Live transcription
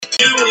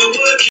You were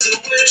working as a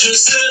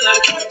waitress in a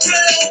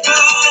cocktail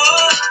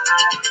bar.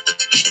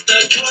 The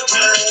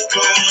cocktail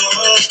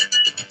bar.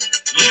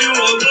 You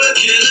were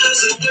working as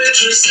a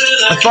waitress in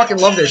a I fucking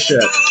love this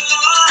shit.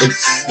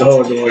 It's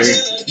so annoying.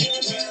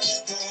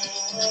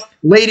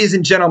 Ladies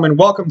and gentlemen,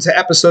 welcome to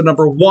episode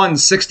number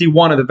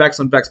 161 of the Vex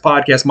on Vex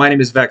podcast. My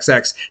name is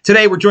VexX.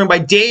 Today we're joined by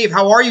Dave.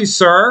 How are you,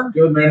 sir?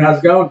 Good, man. How's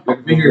it going? Good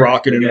to be here.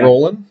 Rocking and again.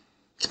 rolling.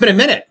 It's been a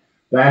minute,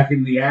 Back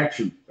in the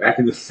action. Back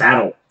in the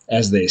saddle.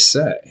 as they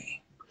say.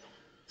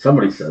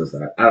 Somebody says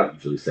that. I don't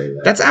usually say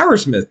that. That's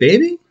Aerosmith,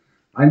 baby.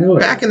 I know it.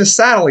 Back in the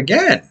saddle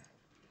again.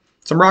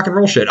 Some rock and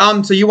roll shit.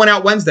 So you went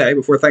out Wednesday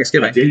before I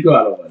Thanksgiving. did go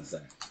out on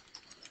Wednesday.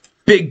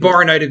 Big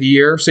bar night of the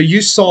year. So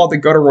you saw the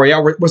Gutter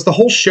Royale. Was the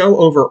whole show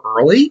over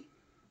early?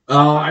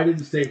 I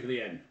didn't stay for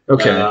the end.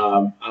 Okay.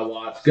 I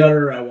watched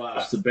Gutter. I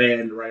watched the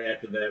band right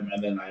after them,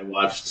 and then I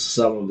watched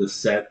some of the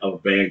set of a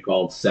band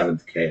called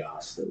Seventh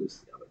Chaos. That was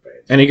the other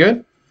band. Any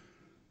good?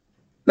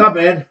 Not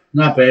bad.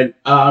 Not bad.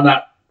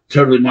 Not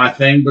totally my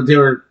thing, but they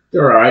were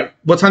all right.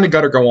 What time did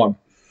Gutter go on?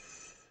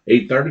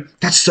 8:30.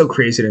 That's so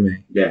crazy to me.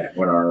 Yeah,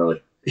 went on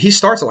early. He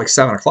starts at like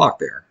 7 o'clock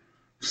there.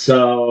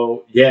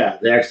 So yeah,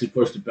 they actually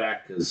pushed it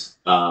back because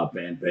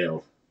band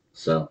bailed.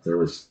 So there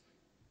was.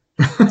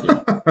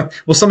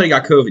 Well, somebody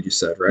got COVID, you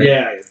said, right?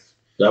 Yeah,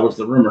 that was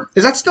the rumor.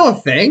 Is that still a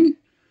thing?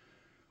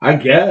 I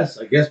guess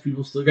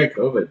people still get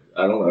COVID.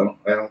 I don't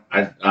know.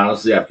 I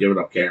honestly, I've given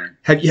up caring.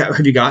 Have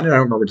you gotten it? I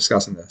don't remember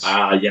discussing this.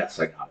 Yes,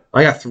 I got it.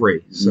 I got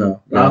 3,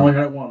 so. I only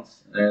had it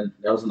once, and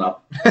that was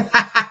enough.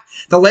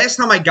 The last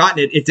time I got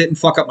it, it didn't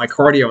fuck up my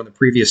cardio, and the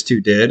previous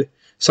 2 did.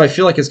 So I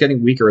feel like it's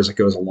getting weaker as it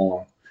goes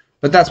along.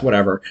 But that's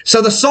whatever.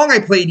 So the song I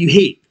played, you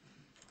hate.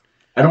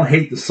 I don't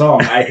hate the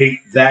song. I hate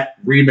that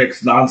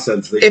remix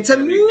nonsense. It's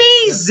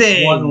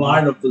amazing. One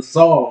line of the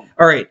song.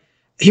 All right.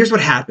 Here's what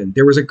happened.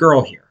 There was a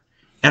girl here.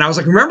 And I was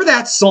like, remember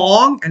that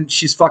song? And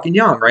she's fucking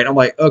young, right? I'm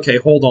like, okay,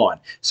 hold on.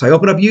 So I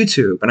open up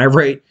YouTube and I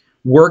write,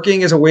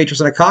 working as a waitress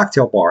in a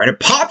cocktail bar. And it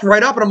popped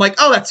right up. And I'm like,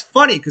 oh, that's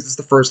funny because it's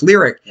the first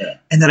lyric. Yeah.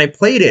 And then I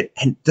played it.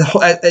 And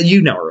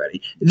you know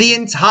already. The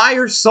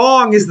entire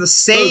song is the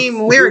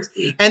same lyrics.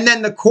 And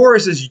then the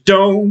chorus is,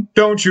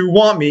 don't you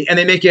want me? And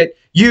they make it,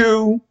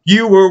 you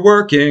were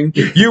working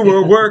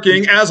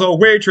as a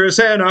waitress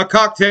in a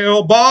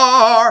cocktail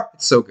bar.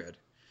 It's so good.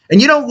 And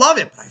you don't love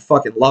it, but I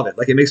fucking love it.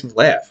 Like, it makes me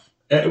laugh.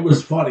 It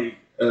was funny,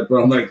 but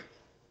I'm like,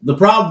 the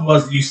problem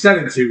was you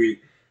sent it to me,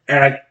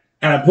 and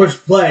I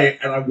pushed play,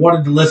 and I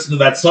wanted to listen to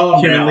that song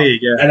Human now,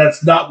 League, yeah. and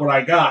that's not what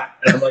I got.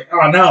 And I'm like,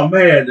 oh no,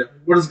 man,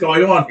 what is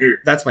going on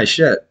here? That's my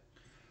shit.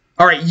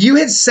 All right, you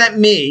had sent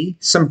me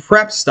some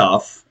prep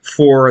stuff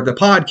for the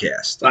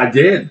podcast. I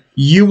did.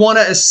 You want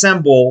to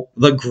assemble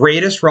the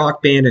greatest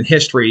rock band in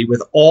history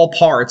with all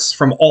parts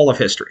from all of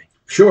history.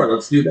 Sure,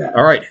 let's do that.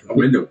 All right. I'm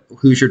into it.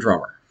 Who's your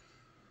drummer?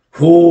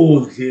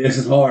 Oh, this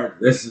is hard.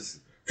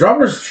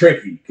 Drummer's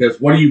tricky,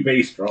 because what do you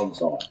base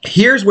drums on?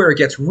 Here's where it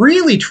gets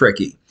really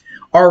tricky.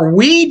 Are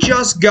we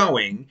just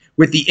going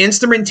with the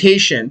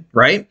instrumentation,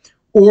 right?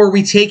 Or are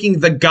we taking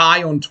the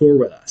guy on tour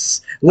with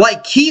us?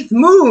 Like Keith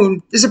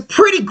Moon is a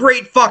pretty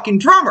great fucking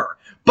drummer.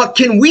 But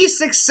can we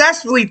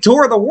successfully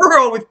tour the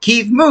world with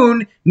Keith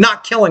Moon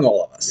not killing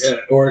all of us? Yeah,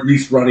 or at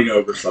least running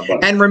over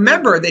somebody. And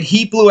remember that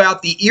he blew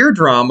out the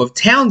eardrum of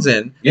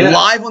Townsend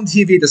live on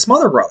TV at the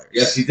Smother Brothers.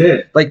 Yes, he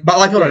did. Like, but a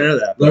lot of people don't know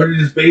that. Loaded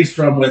his bass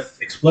drum with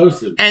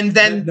explosives. And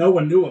then that no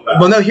one knew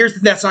about. Well, no,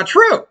 that's not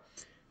true.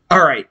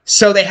 All right,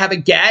 so they have a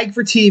gag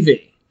for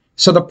TV.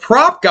 So the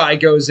prop guy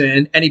goes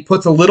in and he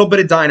puts a little bit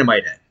of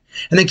dynamite in.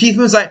 And then Keith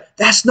Moon's like,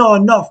 that's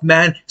not enough,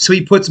 man. So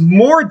he puts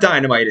more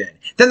dynamite in.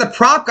 Then the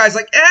prop guy's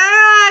like,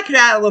 I could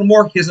add a little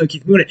more. He doesn't know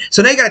Keith Moon.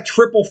 So they got a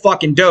triple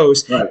fucking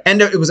dose. Right.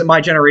 And it was at My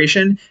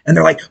Generation. And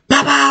they're like,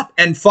 bop, bop.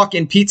 And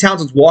fucking Pete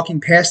Townsend's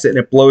walking past it and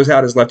it blows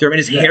out his left ear. And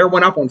his hair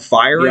went up on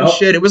fire and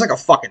shit. It was like a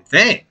fucking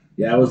thing.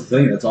 Yeah, that was the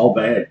thing. That's all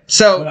bad.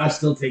 So, but I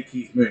still take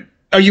Keith Moon.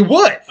 Oh, you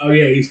would? Oh,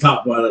 yeah, he's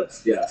top of my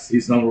list. Yes,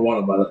 he's number 1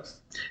 on my list.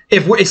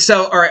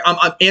 All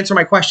right, answer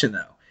my question,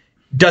 though.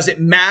 Does it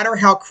matter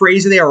how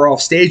crazy they are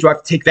off stage? Do I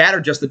have to take that or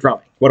just the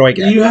drumming? What do I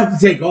get? You have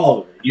to take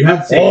all of it. You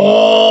have to take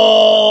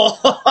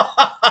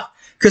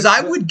because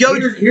I would go.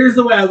 Here's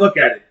the way I look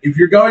at it. If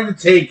you're going to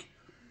take,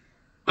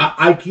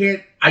 I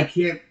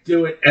can't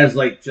do it as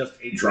like just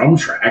a drum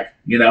track.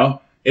 You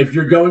know, if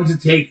you're going to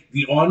take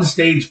the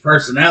on-stage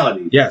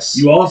personality, yes,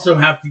 you also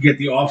have to get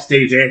the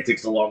off-stage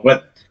antics along with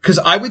it. Because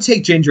I would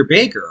take Ginger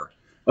Baker.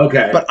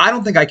 Okay, but I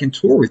don't think I can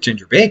tour with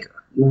Ginger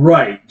Baker.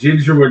 Right,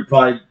 Ginger would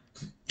probably.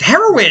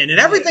 Heroin and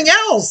everything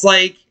else.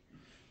 Like,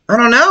 I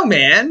don't know,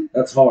 man.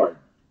 That's hard.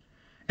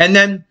 And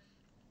then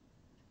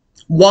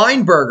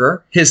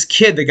Weinberger, his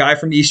kid, the guy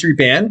from the E Street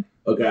Band,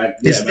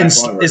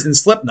 is in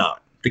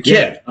Slipknot. The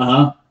kid.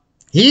 Yeah,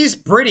 he's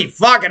pretty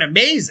fucking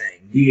amazing.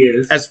 He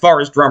is. As far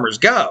as drummers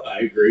go. I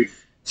agree.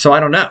 So I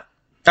don't know.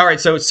 All right,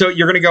 so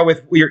you're going to go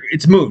with,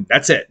 it's Moon.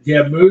 That's it.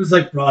 Yeah, Moon's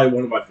like probably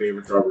one of my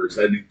favorite drummers.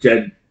 And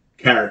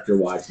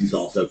character-wise, he's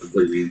also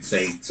completely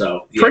insane.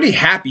 So yeah. Pretty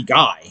happy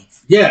guy.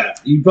 Yeah,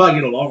 you probably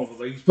get along with him.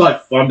 Like, he's probably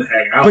fun to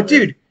hang out with. But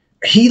dude,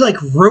 he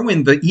like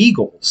ruined the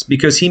Eagles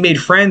because he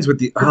made friends with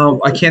the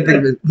I can't think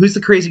of it. Who's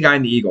the crazy guy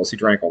in the Eagles who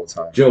drank all the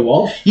time? Joe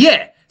Walsh?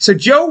 Yeah. So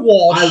Joe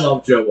Walsh. I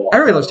love Joe Walsh.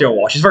 Everybody loves Joe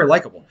Walsh. He's very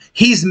likable.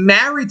 He's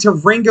married to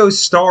Ringo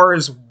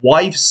Starr's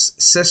wife's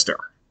sister.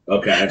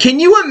 Okay. Can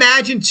you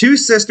imagine two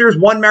sisters?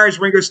 One marries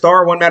Ringo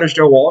Starr, one marries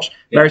Joe Walsh.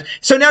 Yeah.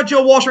 So now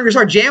Joe Walsh and Ringo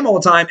Starr jam all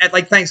the time at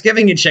like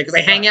Thanksgiving and shit because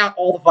they hang out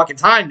all the fucking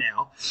time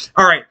now.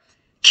 All right.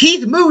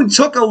 Keith Moon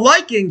took a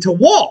liking to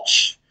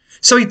Walsh.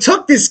 So he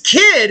took this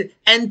kid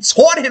and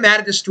taught him how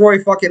to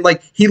destroy fucking,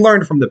 like, he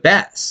learned from the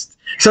best.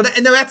 So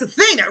and that's a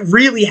thing that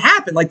really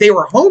happened. Like, they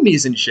were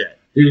homies and shit.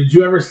 Did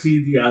you ever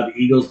see the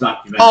Eagles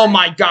documentary? Oh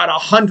my God,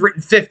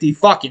 150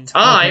 fucking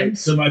times. Okay,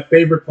 so my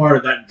favorite part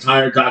of that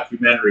entire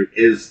documentary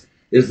is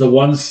the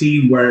one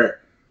scene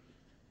where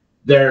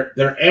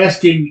they're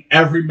asking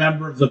every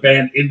member of the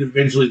band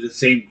individually the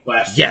same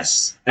question.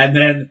 Yes. And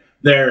then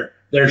they're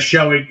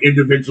showing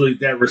individually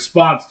their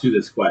response to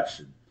this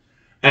question.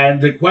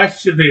 And the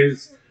question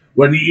is,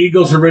 when the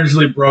Eagles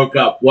originally broke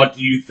up, what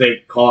do you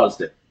think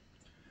caused it?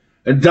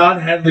 And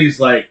Don Henley's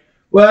like,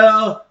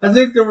 well, I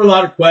think there were a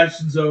lot of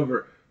questions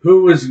over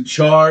who was in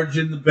charge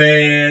in the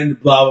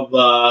band, blah, blah,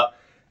 blah.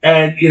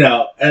 And, you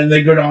know, and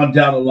they go on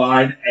down the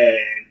line,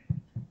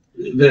 and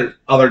the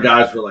other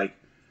guys were like,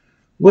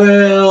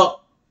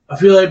 well, I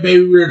feel like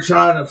maybe we were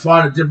trying to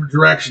find a different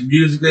direction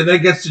musically. And then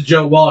it gets to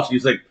Joe Walsh.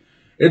 He's like,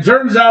 it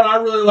turns out I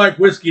really like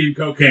whiskey and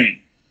cocaine.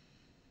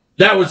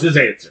 That was his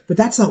answer. But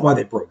that's not why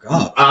they broke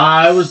up.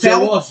 I was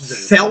Joe Walsh's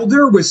answer.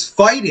 Felder was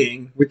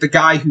fighting with the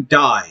guy who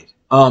died.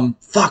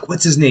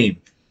 What's his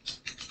name?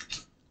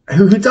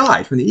 Who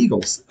died from the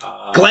Eagles?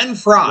 Glenn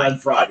Frey. Glenn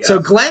Frey, yes. So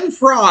Glenn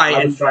Frey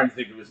I was trying to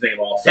think of his name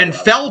also. and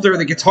Felder,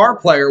 the guitar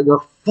player, were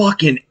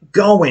fucking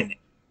going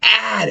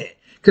at it.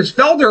 Because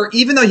Felder,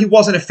 even though he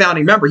wasn't a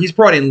founding member, he's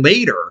brought in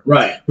later.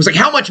 Right. Was like,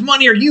 how much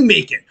money are you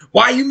making?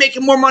 Why are you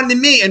making more money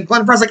than me? And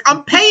Glenn Frey's like,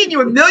 I'm paying you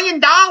 $1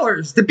 million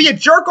to be a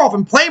jerk off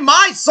and play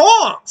my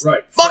songs.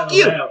 Right. Fuck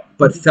you.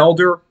 But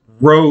Felder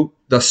wrote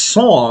the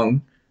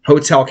song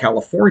Hotel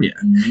California.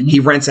 Mm-hmm. He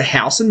rents a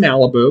house in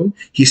Malibu.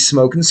 He's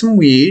smoking some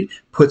weed,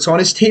 puts on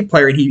his tape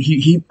player, and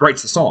he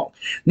writes the song.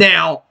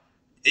 Now,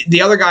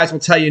 the other guys will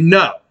tell you,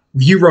 no,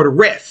 you wrote a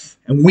riff,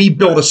 and we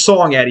build a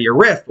song out of your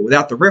riff, but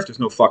without the riff, there's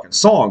no fucking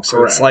song. So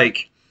Correct. It's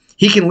like,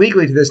 he can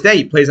legally, to this day,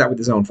 he plays that with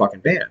his own fucking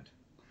band.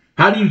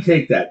 How do you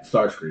take that,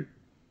 Starscream,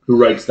 who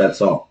writes that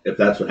song, if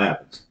that's what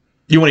happens?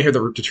 You want to hear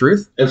the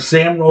truth? If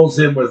Sam rolls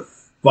in with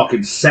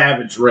fucking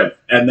savage riff,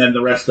 and then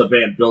the rest of the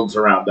band builds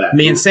around that.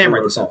 Me and Sam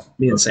write the song.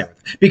 Me and Sam.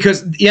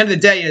 Because at the end of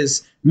the day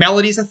is,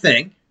 melody's a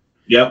thing.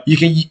 Yep.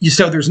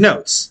 So there's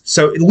notes.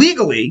 So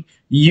legally,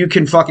 you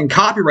can fucking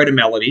copyright a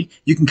melody,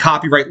 you can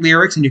copyright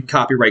lyrics, and you can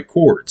copyright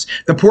chords.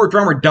 The poor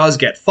drummer does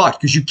get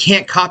fucked because you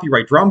can't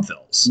copyright drum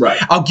fills.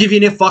 Right. I'll give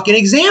you a fucking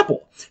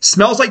example.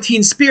 Smells Like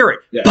Teen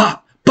Spirit. Yeah.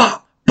 Bop,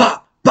 bop,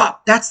 bop,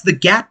 bop. That's the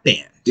Gap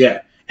Band.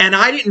 Yeah. And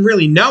I didn't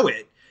really know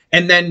it.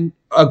 And then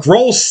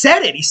Grohl said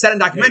it. He said in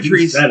documentaries. Yeah,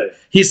 he said it.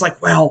 He's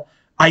like, well,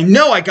 I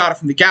know I got it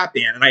from the Gap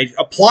Band, and I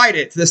applied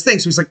it to this thing.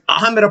 So he's like,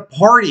 I'm at a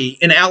party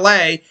in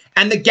L.A.,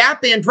 and the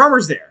Gap Band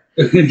drummer's there.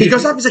 He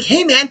goes up, he's like,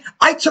 hey, man,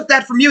 I took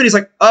that from you. And he's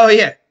like, oh,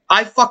 yeah,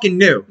 I fucking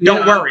knew.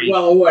 Don't worry. I'm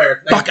well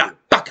aware. Baka,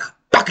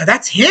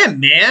 that's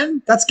him,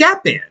 man. That's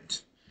Gap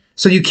Band.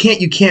 So you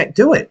can't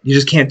do it. You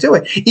just can't do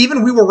it.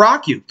 Even We Will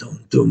Rock You. Dum,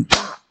 dum,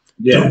 da,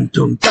 Yeah. dum,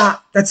 dum, da.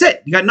 That's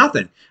it. You got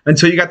nothing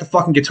until you got the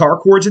fucking guitar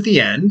chords at the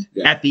end,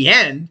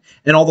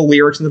 and all the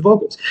lyrics and the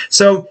vocals.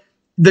 So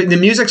the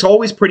music's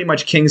always pretty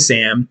much King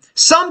Sam.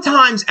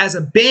 Sometimes as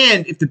a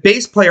band, if the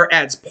bass player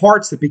adds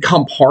parts that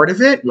become part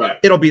of it, Right.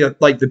 it'll be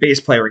like the bass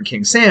player in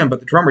King Sam, but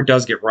the drummer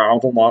does get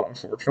riled a lot,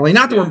 unfortunately.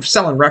 Not that we're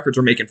selling records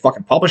or making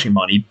fucking publishing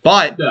money,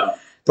 but No.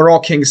 they're all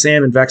King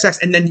Sam and Vex X.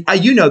 And then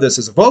you know this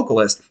as a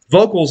vocalist,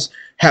 vocals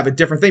have a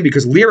different thing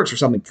because lyrics are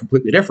something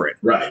completely different.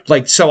 Right.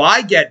 Like, so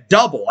I get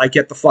double. I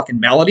get the fucking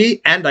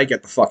melody and I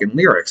get the fucking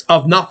lyrics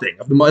of nothing,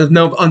 of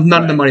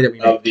none of the money that we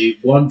make. Of the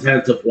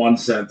 1/10 of 1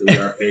 cent that we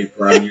are paid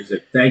for our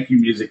music. Thank you,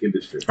 music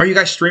industry. Are you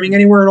guys streaming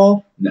anywhere at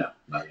all? No,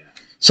 not yet.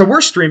 So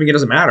we're streaming. It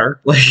doesn't matter.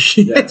 Like,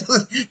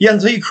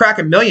 until you crack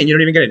 $1 million, you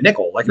don't even get a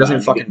nickel. Like, it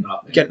doesn't even fucking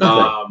get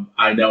nothing.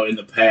 I know in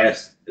the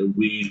past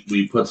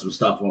we put some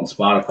stuff on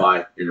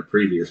Spotify in a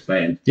previous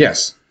band.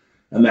 Yes.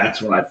 And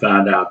that's when I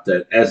found out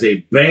that as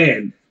a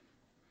band,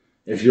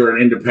 if you're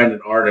an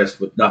independent artist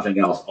with nothing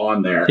else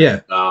on there,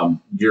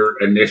 your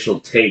initial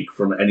take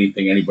from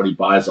anything anybody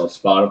buys on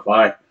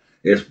Spotify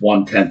is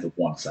 1/10 of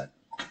 1 cent.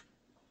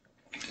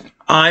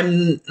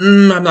 I'm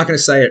not going to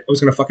say it. I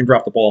was going to fucking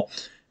drop the ball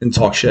and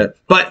talk shit.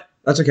 But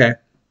that's okay.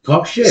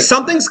 Talk shit.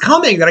 Something's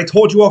coming that I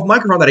told you off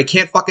microphone that I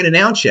can't fucking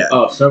announce yet.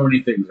 Oh, so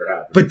many things are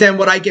happening. But then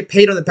what I get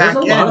paid on the back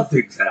There's a end. lot of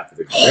things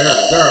happening.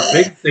 There are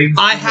big things.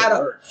 I had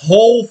a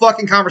whole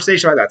fucking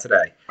conversation about that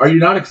today. Are you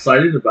not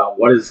excited about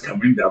what is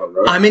coming down the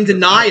road? I'm in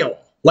denial.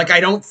 Like, I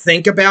don't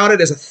think about it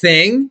as a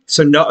thing.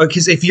 So no,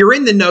 because if you're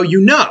in the know,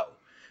 you know.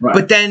 Right.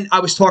 But then I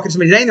was talking to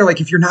somebody today, and they're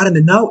like, if you're not in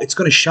the know, it's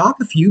going to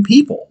shock a few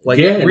people. Like,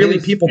 Yeah, really,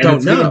 people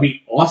don't know. It's going to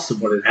be awesome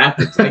when it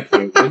happens. I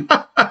can't wait.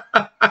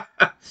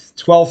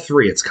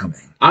 12-3, it's coming.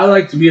 I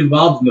like to be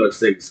involved in those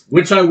things,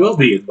 which I will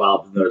be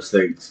involved in those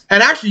things.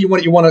 And actually, you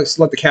want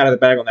to let the cat out of the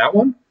bag on that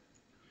one?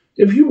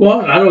 If you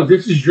want, I don't.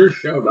 This is your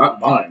show, not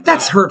mine.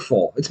 That's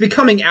hurtful. It's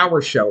becoming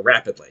our show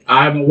rapidly.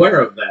 I'm aware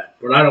of that,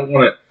 but I don't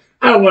want to.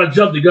 I don't want to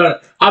jump the gun.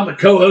 I'm the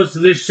co-host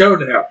of this show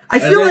now. I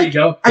feel like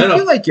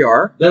you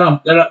are. Then I'm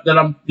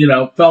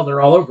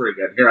Felder all over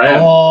again. Here I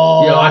am.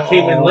 Oh. I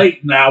came in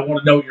late. Now I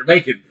want to know what you're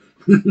making.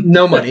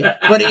 No money.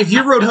 But if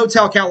you wrote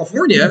Hotel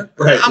California,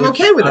 right, I'm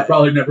okay with it. I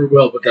probably never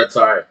will, but that's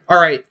all right.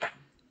 All right.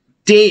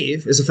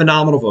 Dave is a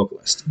phenomenal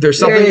vocalist. There's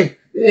something.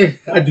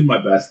 I do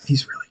my best.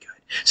 He's really good.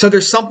 So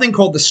there's something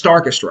called the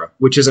Starchestra,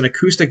 which is an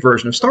acoustic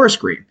version of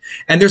Starscream.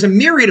 And there's a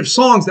myriad of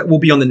songs that will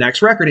be on the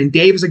next record, and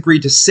Dave has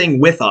agreed to sing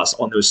with us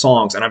on those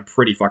songs, and I'm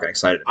pretty fucking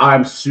excited.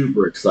 I'm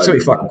super excited. It's going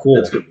to be fucking cool.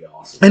 It's going to be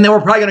awesome. And then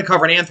we're probably going to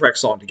cover an Anthrax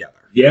song together.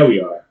 Yeah,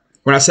 we are.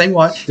 We're not saying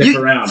what. Stick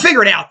around.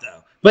 Figure it out,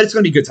 though. But it's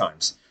going to be good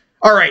times.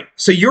 All right,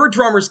 so your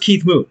drummer's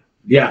Keith Moon.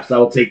 Yes, I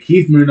will take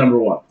Keith Moon number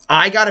 1.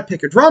 I got to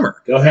pick a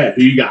drummer. Go ahead.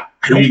 Who you got?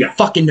 I don't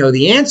fucking know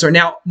the answer.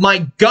 Now,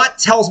 my gut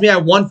tells me I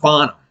want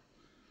Bonham.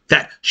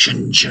 That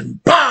shun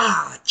shun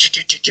ba, you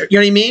know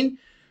what I mean?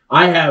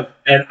 I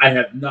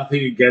have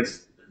nothing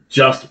against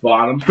just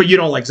Bonham. But you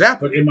don't like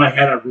Zeppelin. But in my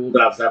head, I ruled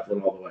out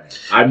Zeppelin all the way.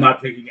 I'm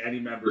not picking any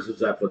members of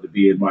Zeppelin to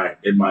be in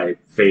my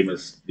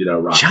famous,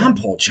 rock. John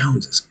Paul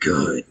Jones is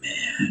good,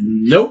 man.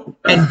 Nope.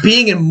 And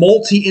being a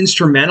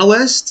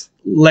multi-instrumentalist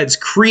lends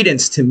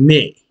credence to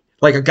me.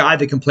 Like a guy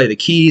that can play the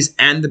keys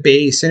and the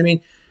bass. You know what I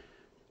mean?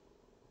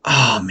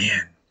 Oh,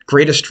 man.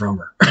 Greatest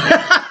drummer.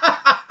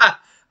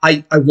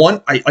 I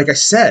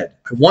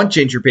want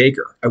Ginger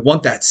Baker. I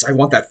want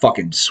that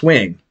fucking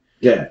swing.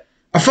 Yeah.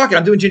 Fuck it,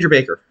 I'm doing Ginger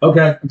Baker.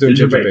 Okay. I'm doing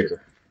Ginger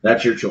Baker.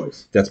 That's your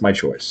choice. That's my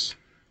choice.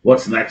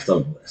 What's next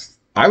on the list?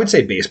 I would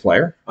say bass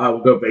player. I will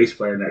go bass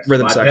player next.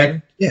 Rhythm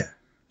section. Pick? Yeah.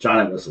 John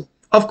Entwistle.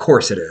 Of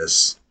course it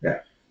is.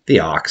 Yeah. The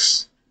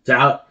Ox.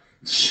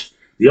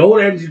 The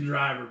old engine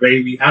driver,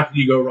 baby. How can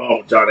you go wrong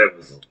with John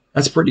Entwistle?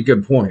 That's a pretty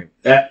good point.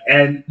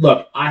 And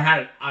look,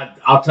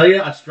 I'll tell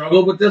you, I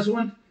struggled with this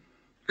one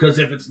because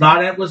if it's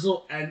not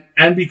Entwistle,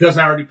 and because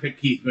I already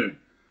picked Keith Moon,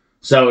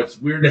 so it's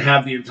weird to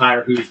have the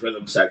entire Who's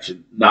rhythm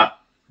section.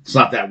 It's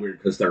not that weird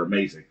because they're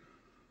amazing.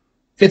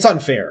 It's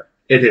unfair.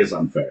 It is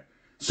unfair.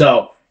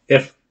 So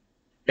if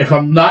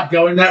I'm not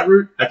going that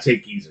route, I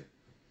take Geezer.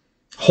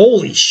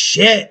 Holy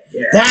shit.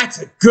 Yeah.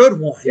 That's a good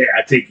one. Yeah,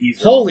 I take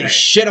Geezer. Holy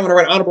shit, I'm going to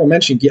write honorable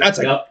mention. That's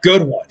a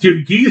good one.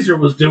 Dude, Geezer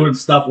was doing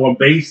stuff on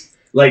bass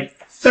like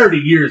 30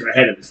 years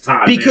ahead of his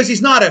time. Because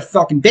he's not a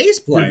fucking bass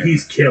player. Dude,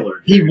 he's killer.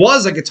 Dude. He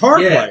was a guitar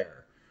player.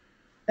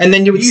 And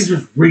then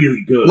Geezer's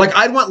really good. Like,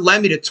 I'd want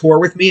Lemmy to tour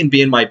with me and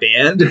be in my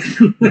band,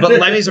 but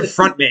Lemmy's a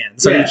front man,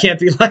 so you can't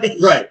be like...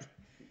 Right.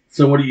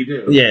 So what do you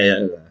do?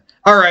 Yeah.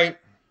 All right.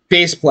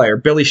 Bass player,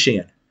 Billy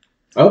Sheehan.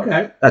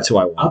 Okay. That's who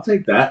I want. I'll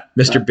take that.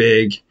 Mr.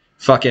 Big,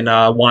 fucking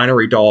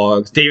Winery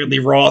Dogs, David Lee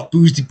Roth,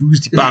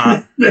 Boosty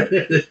Bob.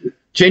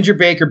 Ginger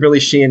Baker, Billy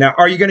Sheehan. Now,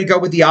 are you going to go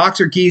with the Ox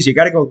or Geezer? You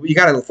got to go. You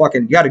got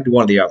to do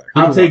one or the other.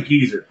 I'll take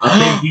Geezer.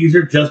 I'll take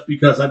Geezer just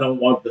because I don't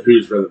want the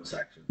Who's rhythm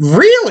section.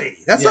 Really?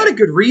 That's not a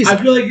good reason.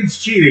 I feel like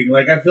it's cheating.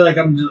 Like I feel like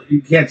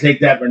you can't take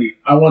that many.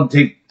 I want to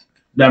take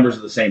members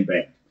of the same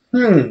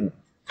band.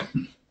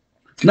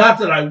 Not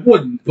that I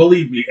wouldn't.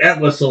 Believe me,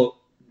 Entwistle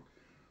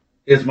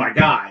is my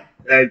guy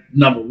at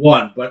number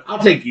 1. But I'll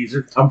take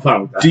Geezer. I'm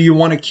fine with that. Do you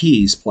want a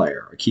keys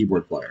player, a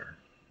keyboard player,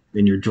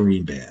 in your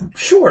dream band?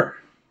 Sure.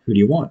 Who do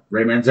you want?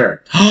 Ray Manzarek.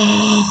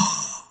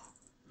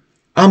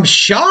 I'm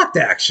shocked,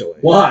 actually.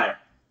 Why?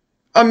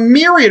 A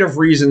myriad of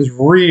reasons,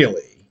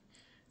 really.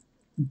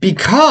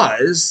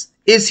 Because,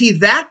 is he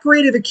that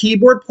great of a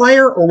keyboard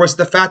player, or was it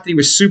the fact that he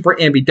was super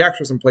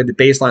ambidextrous and played the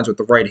bass lines with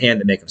the right hand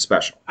to make him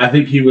special? I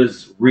think he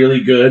was really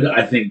good.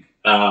 I think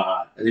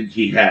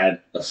he had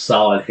a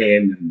solid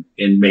hand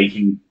in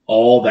making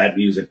all that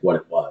music what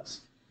it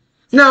was.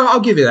 No,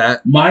 I'll give you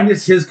that.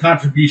 Minus his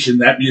contribution,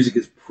 that music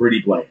is pretty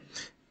blatant.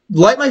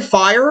 Light My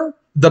Fire,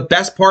 the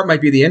best part might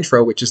be the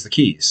intro, which is the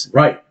keys.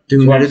 Right.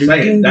 That's what I'm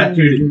saying. That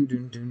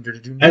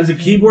dude, as a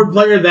keyboard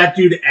player, that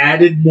dude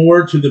added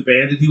more to the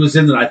band that he was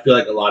in than I feel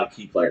like a lot of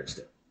key players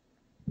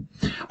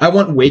do. I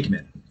want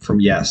Wakeman from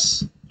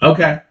Yes.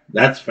 Okay,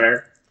 that's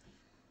fair.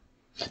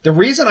 The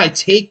reason I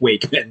take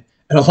Wakeman,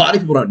 and a lot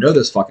of people don't know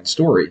this fucking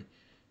story,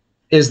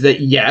 is that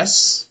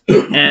Yes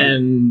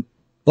and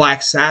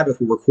Black Sabbath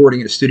were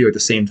recording in a studio at the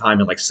same time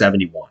in like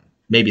 71,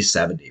 maybe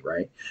 70,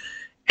 right?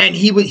 And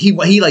he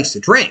likes to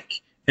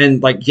drink.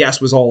 And like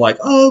Yes was all like,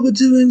 oh, we're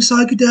doing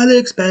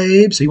psychedelics,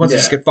 babe. So he wants to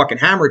just get fucking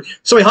hammered.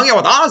 So he hung out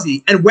with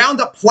Ozzy and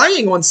wound up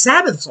playing on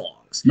Sabbath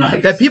songs.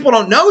 Nice. That people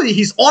don't know that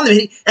he's on them.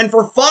 And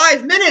for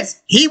 5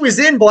 minutes, he was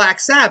in Black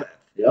Sabbath.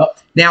 Yep.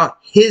 Now,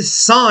 his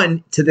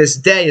son to this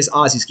day is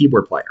Ozzy's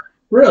keyboard player.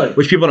 Really?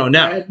 Which people don't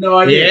know. I had no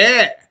idea.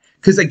 Yeah.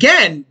 Because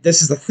again,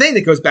 this is the thing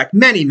that goes back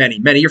many, many,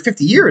 many, or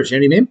 50 years. You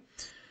know what I mean?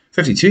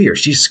 52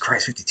 years. Jesus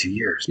Christ, 52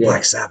 years. Yeah.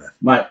 Black Sabbath.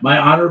 My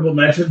honorable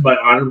mentions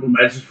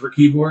for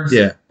keyboards.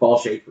 Yeah. Paul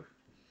Schaefer.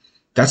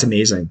 That's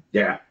amazing.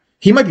 Yeah.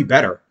 He might be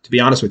better, to be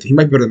honest with you. He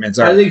might be better than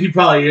Manzarek. I think he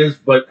probably is,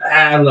 but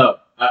I don't know.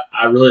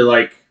 I really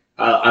like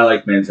I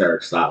like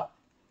Manzarek's style.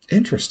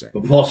 Interesting.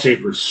 But Paul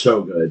Schaefer's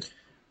so good.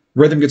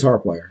 Rhythm guitar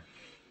player.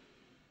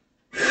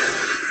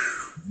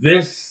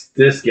 This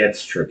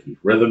gets tricky.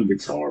 Rhythm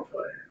guitar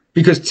player.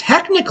 Because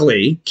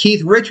technically,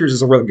 Keith Richards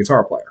is a rhythm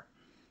guitar player.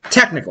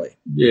 Technically.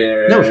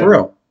 Yeah. No, for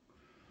real.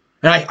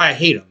 And I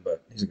hate him,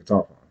 but he's a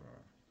guitar player.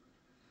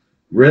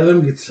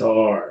 Rhythm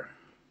guitar.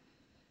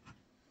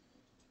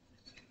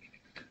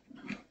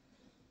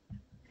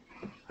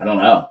 I don't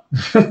know.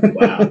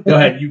 Wow. Go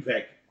ahead, you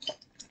pick.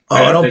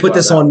 Oh, don't put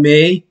this on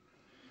me.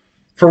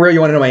 For real, you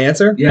want to know my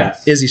answer?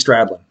 Yes. Izzy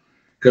Stradlin.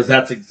 Because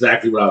that's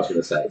exactly what I was going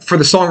to say. For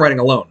the songwriting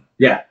alone.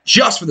 Yeah.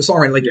 Just for the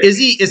songwriting. Like, Yeah.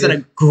 Izzy isn't a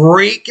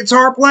great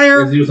guitar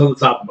player, He was on the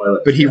top of my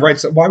list. but he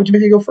writes. Why would you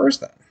make me go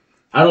first then?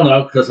 I don't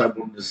know, because I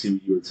wanted to see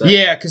what you would say.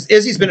 Yeah, because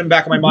Izzy's been in the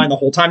back of my mind the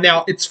whole time.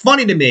 Now, it's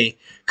funny to me,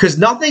 because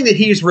nothing that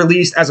he's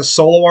released as a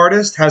solo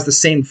artist has the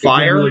same It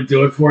fire. can really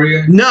do it for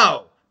you.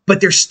 No,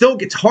 but there's still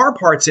guitar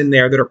parts in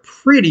there that are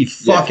pretty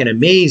fucking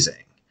amazing.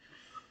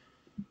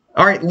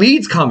 All right,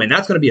 lead's coming.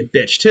 That's going to be a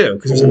bitch too,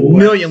 because there's a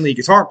million lead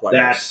guitar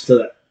players.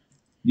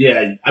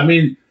 Yeah. I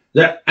mean,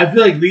 I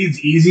feel like lead's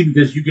easy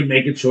because you can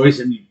make a choice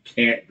and you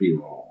can't be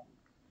wrong.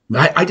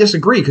 I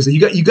disagree, because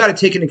you got to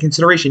take into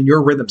consideration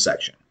your rhythm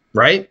section,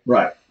 right?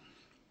 Right.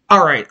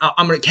 All right,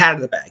 I'm going to cat out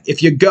of the bag.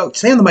 If you go,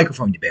 stay on the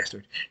microphone, you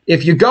bastard.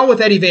 If you go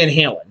with Eddie Van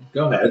Halen,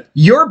 Go ahead.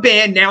 your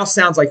band now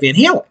sounds like Van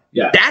Halen.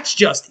 Yeah. That's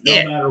just No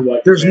it. matter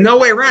what. There's no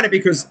way around it,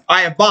 because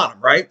I have Bonham,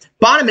 right?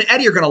 Bonham and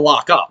Eddie are going to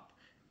lock up.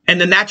 And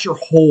then that's your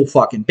whole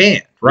fucking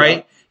band, right?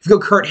 Yeah. If you go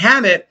Kurt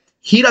Hammett,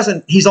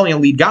 he's only a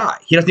lead guy.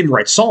 He doesn't even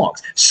write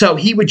songs. So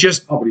he would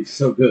just, Oh, but he's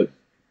so good.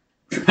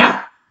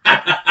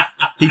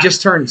 he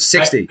just turned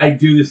 60. I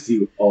do this to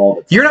you all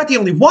the time. You're not the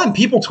only one.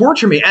 People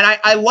torture me. And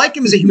I like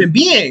him as a human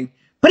being,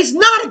 but he's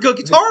not a good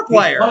guitar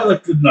player. He's probably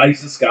like the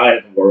nicest guy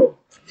in the world.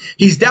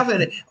 He's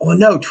definitely, oh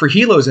no,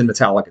 Trujillo's in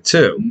Metallica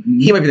too.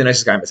 Mhm. He might be the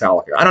nicest guy in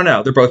Metallica. I don't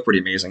know. They're both pretty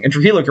amazing. And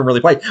Trujillo can really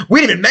play.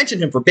 We didn't even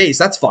mention him for bass.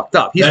 That's fucked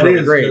up. He's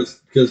really great.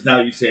 Because now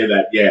you say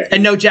that, yeah.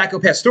 And no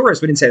Jaco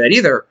Pastorius. We didn't say that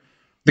either.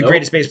 The Nope.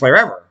 greatest bass player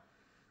ever.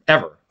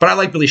 Ever. But I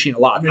like Billy Sheehan a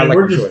lot. I mean, I like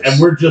we're her just, choice.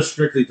 and we're just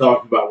strictly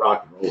talking about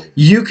rock and roll.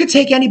 You could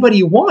take anybody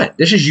you want.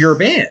 This is your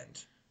band.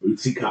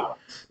 Bootsy Collins.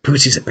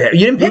 Bootsy's a bad.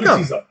 You didn't pick him.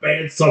 Bootsy's a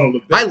bad son of a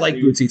bitch. I like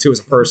dude. Bootsy too as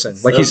a person.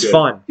 Like, So he's good.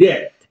 fun.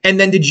 Yeah. And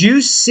then did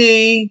you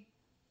see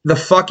the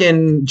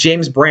fucking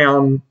James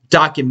Brown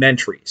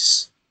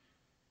documentaries?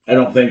 I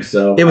don't think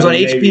so. It was on I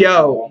mean, maybe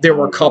HBO. There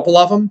were a couple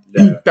of them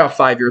Yeah. about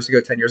 5 years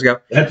ago, 10 years ago.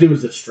 That dude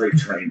was a straight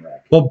train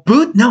wreck. Well,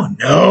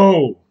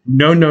 no.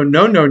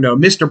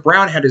 Mr.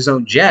 Brown had his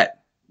own jet.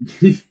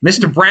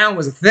 Mr. Brown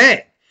was a thing.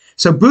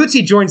 So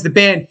Bootsy joins the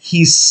band.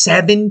 He's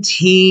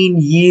 17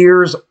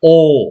 years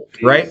old,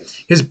 right?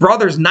 His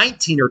brother's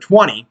 19 or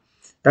 20.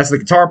 That's the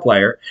guitar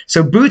player.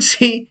 So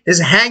Bootsy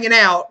is hanging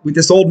out with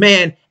this old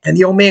man, and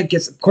the old man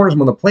corners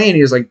him on the plane.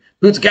 He's like,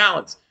 Bootsy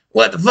Collins,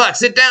 what the fuck?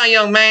 Sit down,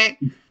 young man.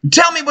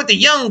 Tell me what the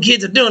young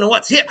kids are doing and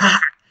what's hip.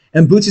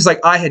 And Bootsy's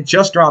like, I had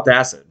just dropped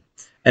acid,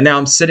 and now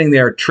I'm sitting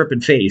there tripping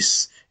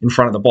face in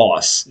front of the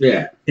boss.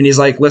 Yeah. And he's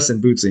like,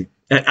 listen, Bootsy,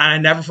 and I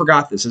never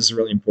forgot this. This is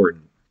really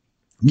important.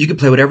 You can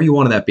play whatever you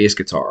want on that bass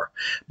guitar,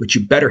 but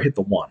you better hit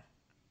the one.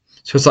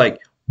 So it's like,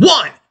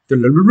 one.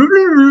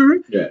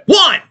 Yeah.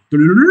 One.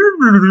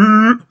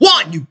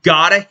 You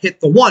gotta hit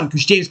the one,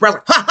 because James Brown's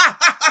like, ha, ha,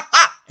 ha, ha,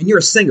 ha. And you're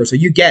a singer, so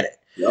you get it.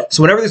 Yep.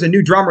 So whenever there's a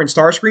new drummer in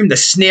Starscream, the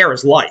snare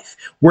is life.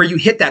 Where you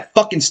hit that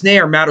fucking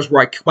snare matters,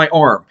 where I kick my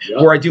arm,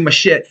 Yep. where I do my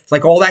shit. It's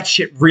like all that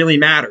shit really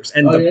matters.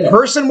 And the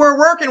person we're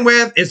working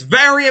with is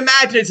very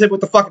imaginative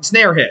with the fucking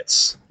snare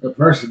hits. The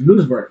person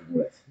who's working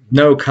with.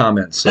 No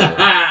comments. sir.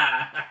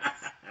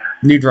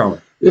 New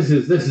drummer. This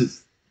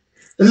is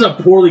a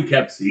poorly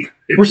kept secret.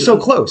 We're so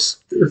close.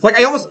 Like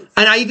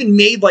I even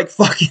made like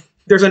fucking,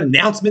 there's an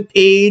announcement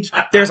page,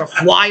 there's a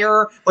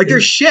flyer, like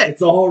there's shit.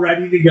 It's all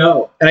ready to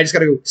go. And I just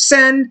gotta go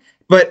send,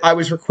 but I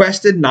was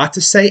requested not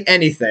to say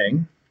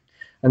anything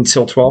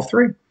until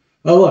 12:03.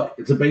 Oh look,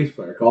 it's a bass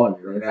player calling me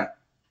right now.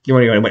 You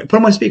want to wait? Put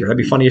him on speaker. That'd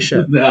be funny as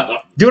shit. No.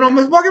 Do it on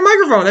the fucking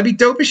microphone. That'd be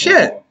dope as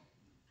shit.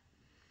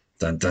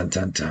 Dun dun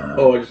dun dun.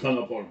 Oh, I just hung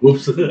up on.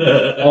 Whoops.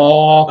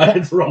 Oh,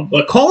 That's the wrong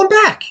button. call him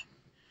back.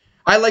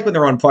 I like when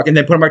they're on fucking.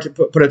 Then put it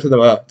to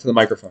the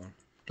microphone.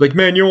 Like,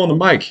 man, you're on the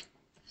mic.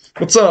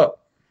 What's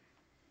up?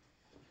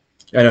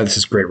 I know this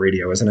is great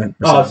radio, isn't it?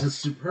 Oh, this is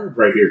superb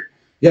right here.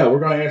 Yeah, we're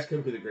gonna ask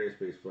him who the greatest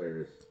bass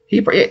player is.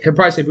 He'll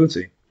probably say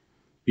Bootsy.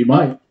 He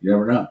might. You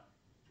never know.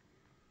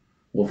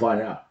 We'll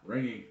find out.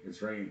 Ringing.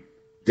 It's ringing.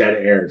 Dead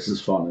air. This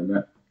is fun, isn't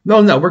it?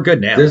 No, we're good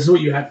now. This is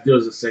what you have to do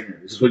as a singer.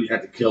 This is when you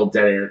have to kill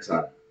dead air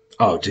time.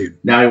 Oh, dude.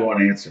 Now he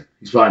won't answer.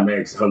 He's probably mad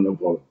because I hung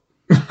up on him.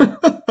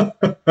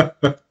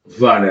 We'll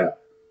find out.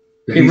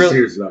 He's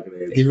seriously not going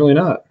to answer. He's really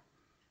not.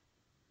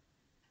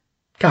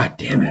 God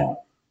damn Come it. on.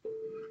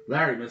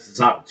 Larry missed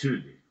his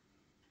opportunity.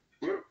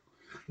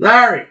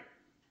 Larry!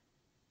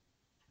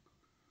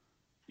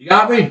 You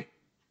got me?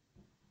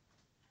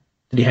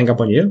 Did he hang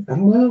up on you? I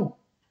don't know.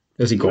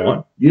 Is he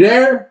gone? You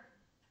there?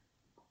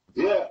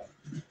 Yeah.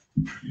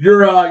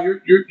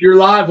 You're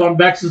live on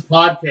Vex's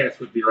podcast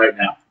with me right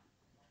now.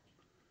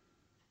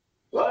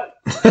 What?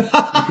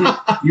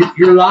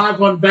 You're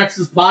live on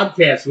Vex's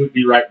podcast with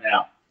me right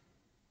now.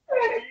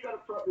 Hey, you got to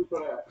prep me for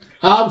that.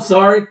 I'm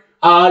sorry.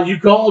 You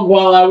called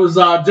while I was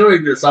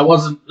doing this. I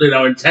wasn't,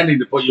 intending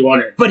to put you on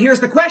here. But here's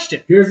the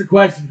question. Here's the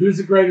question: who's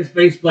the greatest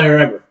bass player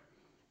ever?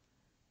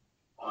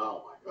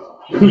 Oh my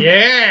God.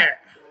 Yeah.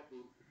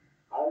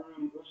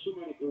 There's so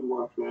many good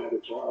ones, man.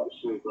 It's hard to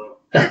say,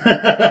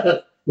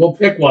 bro. We'll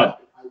pick one.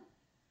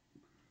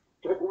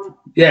 Pick one.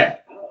 Yeah.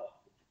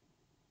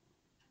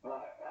 That's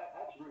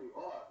really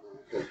hard, man.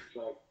 'Cause it's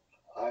like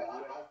I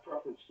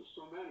preference to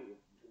so many.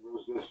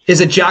 Is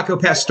it Jaco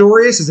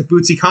Pastorius? Is it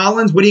Bootsy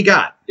Collins? What do you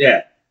got?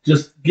 Yeah.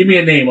 Just give me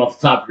a name off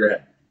the top of your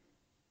head.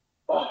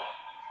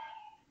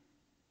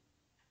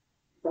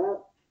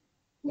 Well,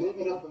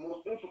 maybe not the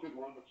most intricate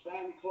one, but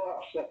Stanley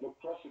Clark set the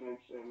precedence,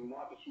 and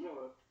Marcus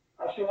Miller.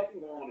 I can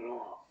go on and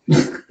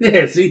on.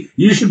 Yeah, see,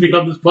 you should be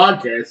on this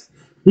podcast.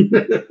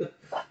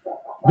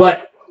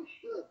 But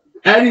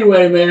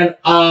anyway, man,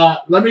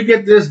 let me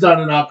get this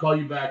done, and I'll call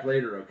you back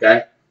later,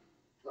 okay?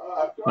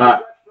 All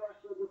right.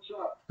 What's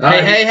up? All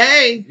right.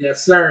 Hey.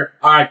 Yes, sir.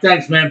 All right,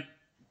 thanks, man.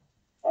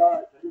 All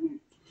right.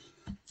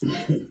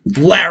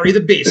 Larry, the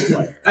bass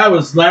player. That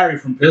was Larry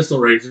from Pistol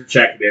Razor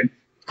checking in.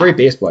 Great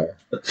bass player.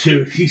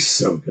 Dude, he's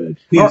so good.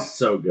 He's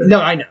so good. No,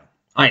 I know.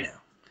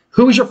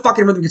 Who is your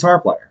fucking rhythm guitar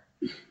player?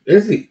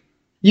 Izzy.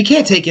 You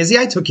can't take Izzy.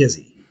 I took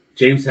Izzy.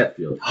 James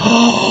Hetfield.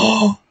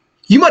 Oh,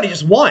 you might have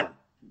just won.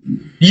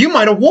 You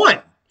might have won.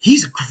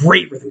 He's a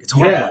great rhythm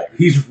guitar player.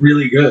 He's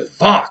really good.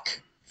 Fuck.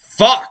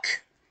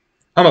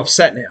 I'm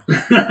upset now.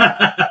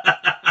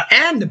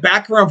 And the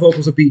background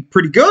vocals would be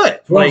pretty good.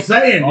 That's what I'm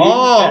saying.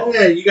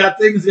 You got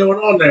things going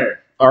on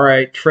there. All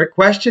right, trick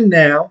question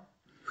now.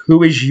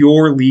 Who is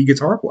your lead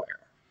guitar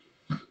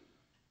player?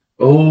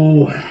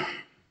 Oh.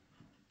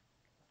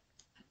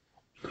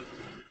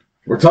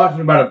 We're talking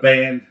about a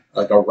band,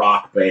 like a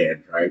rock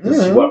band, right? This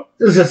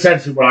is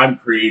essentially what I'm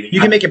creating. You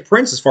can make it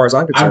Prince as far as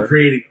I'm concerned. I'm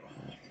creating.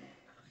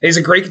 He's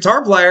a great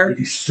guitar player.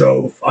 He's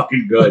so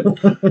fucking good.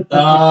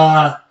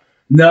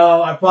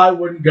 No, I probably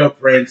wouldn't go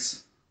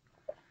Prince.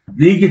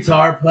 The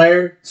guitar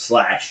player,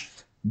 Slash.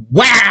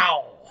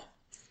 Wow.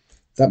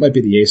 That might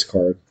be the ace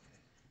card.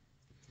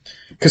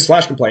 Because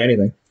Slash can play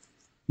anything.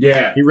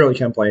 Yeah. He really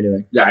can play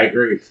anything. Yeah, I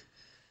agree.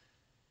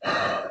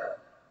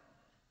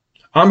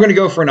 I'm going to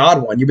go for an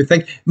odd one. You would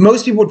think,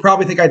 most people would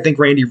probably think I'd think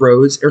Randy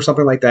Rhoads or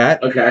something like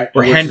that. Okay.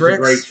 Or Which Hendrix. Is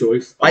a great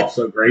choice.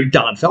 Also great.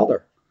 Don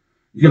Felder.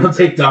 You're going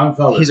to take Don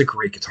Felder. He's a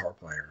great guitar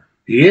player.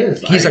 He is.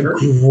 He's a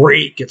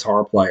great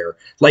guitar player.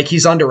 Like,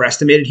 he's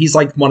underestimated. He's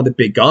like one of the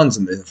big guns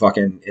in the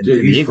fucking in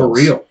the he's Eagles.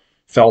 For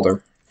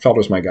real.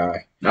 Felder's my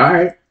guy. All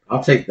right.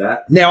 I'll take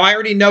that. Now, I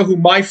already know who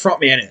my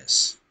frontman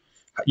is.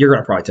 You're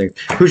going to probably take...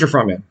 Who's your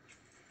frontman?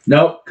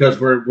 Nope, because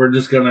we're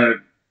just going to...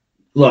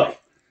 Look,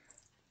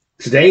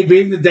 today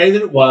being the day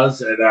that it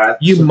was, and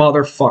you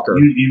motherfucker.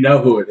 You know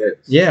who it is.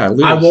 Yeah,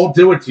 lose. I won't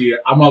do it to you.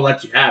 I'm going to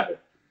let you have it.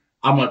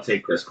 I'm going to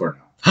take Chris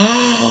Cornell.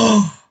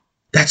 Oh,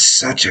 that's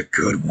such a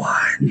good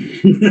one.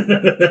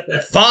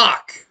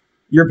 Fuck.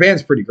 Your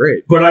band's pretty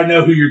great. But I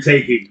know who you're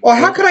taking. Well,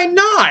 how could I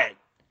not?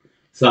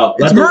 So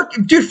it's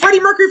dude, Freddie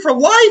Mercury for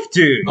life,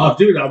 dude. Oh,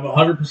 dude, I'm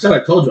 100%.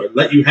 I told you, I'd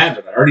let you have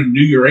it. I already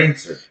knew your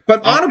answer.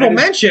 But honorable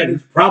mention.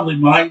 It's probably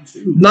mine,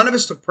 too. None of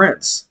us took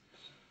Prince.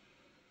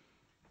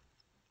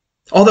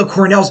 Although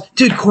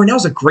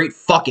Cornell's a great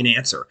fucking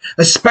answer.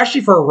 Especially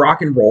for a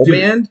rock and roll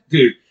band.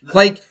 Dude.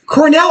 Like,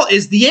 Cornell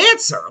is the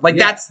answer. Like,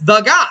 that's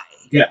the guy.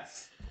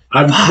 Yes.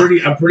 I'm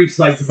pretty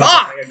psyched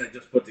about the band I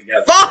just put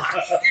together. Fuck!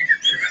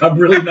 I'm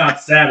really not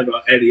sad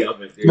about any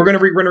of it, dude. We're gonna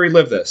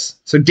relive this.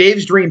 So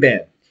Dave's Dream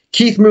Band.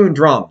 Keith Moon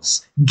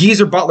drums.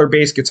 Geezer Butler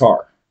bass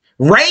guitar.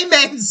 Ray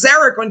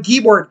Manzarek on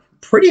keyboard.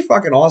 Pretty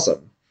fucking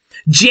awesome.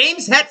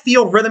 James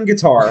Hetfield rhythm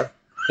guitar.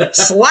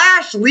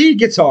 Slash lead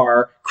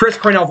guitar. Chris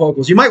Cornell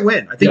vocals. You might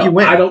win. I think you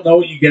win. I don't know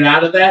what you get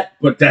out of that,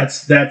 but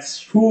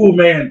that's cool,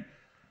 man.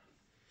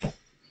 All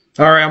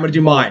right, I'm gonna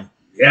do mine.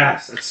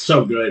 Yes, that's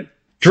so good.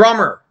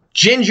 Drummer.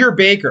 Ginger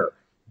Baker.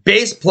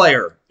 Bass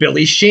player.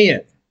 Billy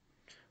Sheehan.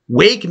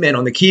 Wakeman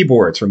on the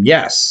keyboards from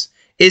Yes.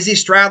 Izzy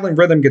Stradlin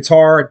rhythm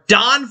guitar,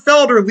 Don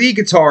Felder lead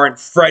guitar, and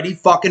Freddie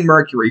fucking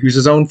Mercury, who's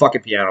his own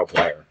fucking piano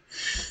player.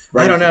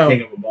 I don't know.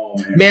 King of them all,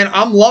 man,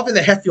 I'm loving the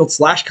Hetfield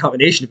Slash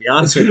combination, to be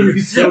honest with you.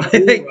 So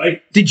cool,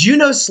 right? Did you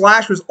know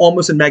Slash was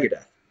almost in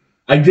Megadeth?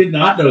 I did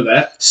not know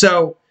that.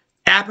 So,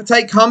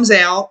 Appetite comes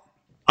out.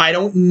 I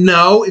don't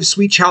know if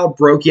Sweet Child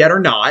broke yet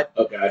or not.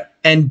 Okay.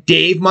 And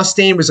Dave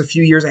Mustaine was a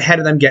few years ahead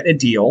of them getting a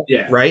deal.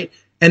 Yeah. Right?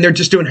 And they're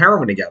just doing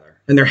heroin together.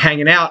 And they're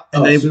hanging out.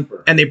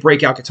 And they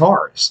break out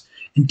guitars.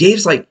 And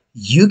Dave's like,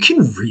 you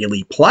can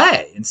really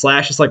play. And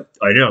Slash is like,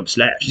 I know I'm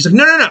Slash. He's like,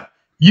 no.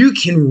 You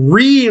can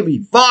really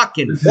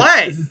fucking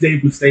play. This is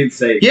Dave Mustaine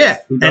saying, yeah,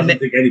 who doesn't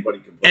think anybody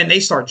can play. And they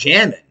start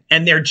jamming.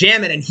 And they're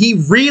jamming. And he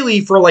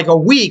really, for like a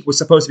week, was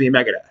supposed to be in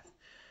Megadeth.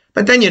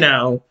 But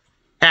then,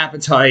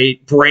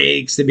 Appetite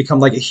breaks. They become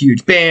like a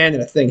huge band.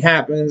 And a thing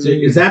happens.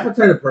 Is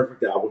Appetite a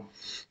perfect album?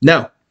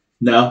 No.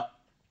 No?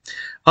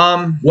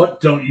 What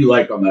don't you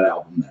like on that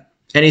album, then?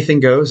 Anything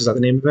Goes. Is that the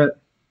name of it?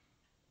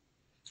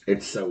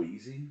 It's so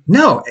easy.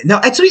 No,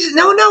 it's so easy.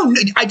 No,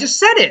 I just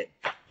said it.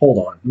 Hold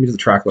on, let me do the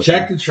track list.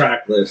 Check the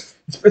track list.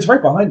 It's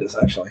right behind us,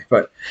 actually.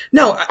 But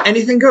no,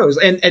 Anything Goes,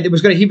 and he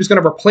was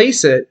gonna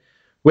replace it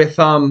with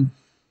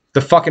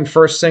the fucking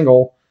first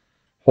single.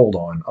 Hold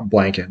on, I'm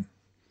blanking.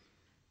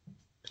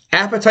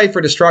 Appetite for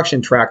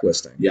Destruction track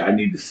listing. Yeah, I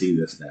need to see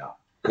this now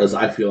because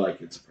I feel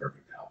like it's a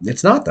perfect album.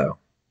 It's not though.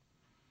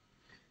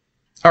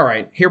 All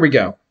right, here we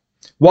go.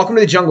 Welcome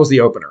to the Jungle is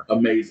the opener.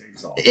 Amazing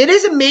song. It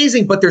is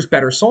amazing, but there's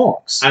better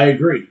songs. I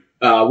agree.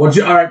 All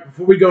right,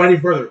 before we go any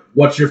further,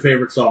 what's your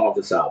favorite song off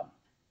this album?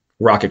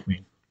 Rocket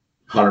Queen.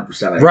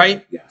 100%.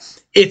 Right?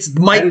 Yes. It's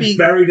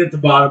buried at the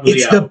bottom of the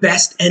album. It's the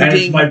best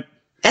ending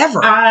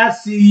ever. I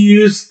see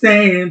you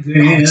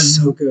standing. Oh, it's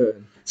so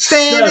good.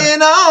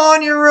 Standing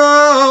on your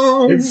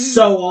own. It's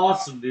so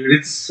awesome, dude.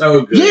 It's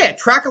so good. Yeah,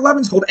 track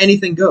 11 is called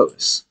Anything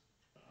Goes.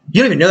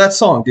 You don't even know that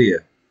song, do you?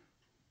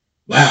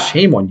 Wow.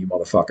 Shame on you,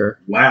 motherfucker.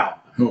 Wow.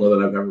 I don't know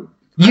that I've ever...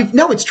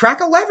 No, it's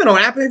track 11 on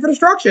Appetite for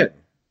Destruction.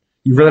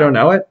 You really don't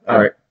know it? All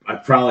right. I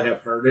probably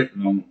have heard it.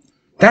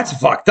 That's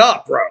fucked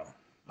up, bro.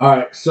 All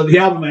right, so the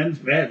album ends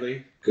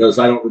badly because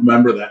I don't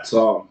remember that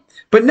song.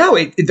 But no,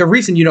 the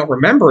reason you don't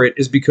remember it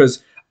is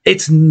because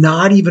it's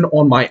not even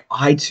on my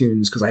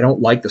iTunes because I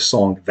don't like the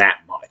song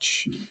that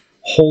much.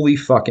 Holy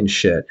fucking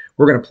shit.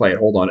 We're going to play it.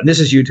 Hold on. And this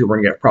is YouTube. We're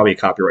going to get probably a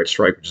copyright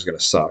strike, which is going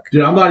to suck.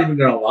 Dude, I'm not even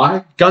going to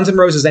lie. Guns N'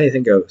 Roses,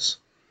 Anything Goes.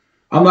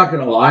 I'm not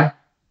going to lie.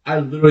 I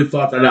literally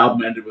thought that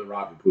album ended with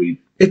Rocket Queen.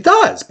 It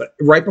does, but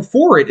right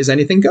before it is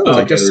Anything Goes.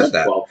 Okay, I just said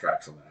that. 12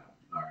 tracks on that album.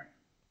 All right.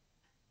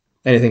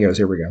 Anything Goes.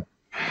 Here we go.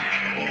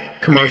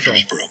 Commercial.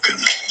 Broken.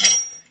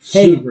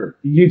 Hey, Super.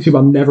 YouTube,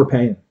 I'm never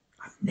paying.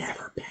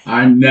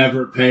 I'm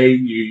never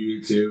paying you,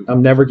 YouTube.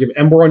 I'm never giving.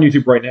 And we're on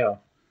YouTube right now.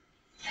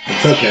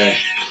 It's okay.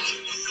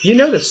 You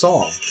know this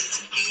song.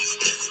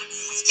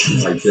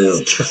 I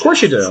do. Of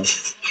course you do.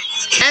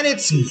 And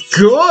it's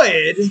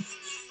good,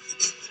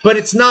 but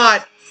it's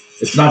not.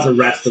 It's not the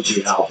rest of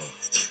the album.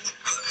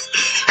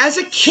 As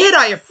a kid,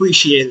 I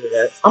appreciated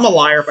it. I'm a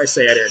liar if I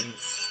say I didn't.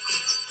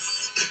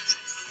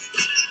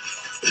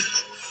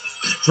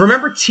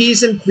 Remember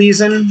Teasin'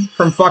 Pleasin'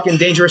 from fucking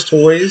Dangerous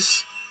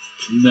Toys?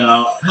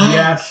 No.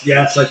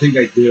 Yes, I think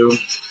I do.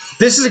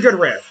 This is a good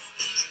riff.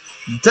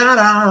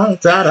 Da-da,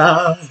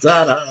 da-da,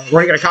 da-da.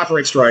 We're gonna get a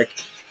copyright strike.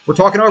 We're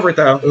talking over it,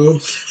 though.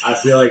 Oops. I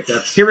feel like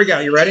that's... Here we go.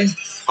 You ready?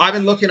 I've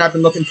been looking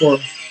for...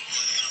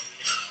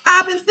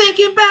 I've been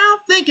thinking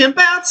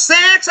about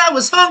sex. I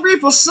was hungry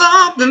for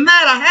something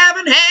that I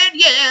haven't had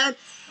yet.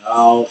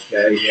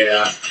 Okay,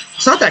 yeah.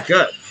 It's not that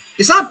good.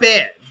 It's not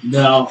bad.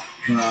 No.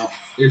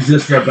 Is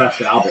this their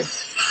best album?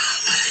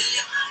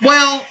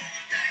 Well,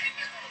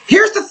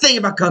 here's the thing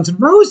about Guns N'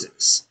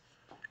 Roses.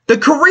 The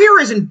career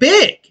isn't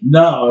big.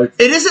 No. It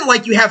isn't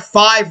like you have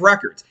 5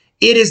 records.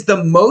 It is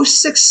the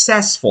most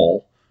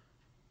successful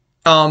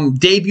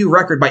debut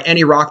record by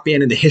any rock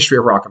band in the history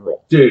of rock and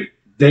roll. Dude,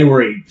 they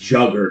were a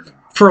juggernaut.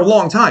 For a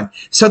long time.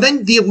 So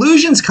then the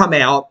Illusions come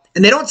out,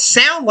 and they don't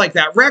sound like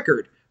that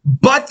record,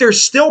 but they're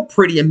still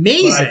pretty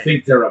amazing. But I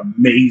think they're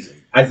amazing.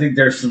 I think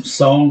there's some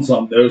songs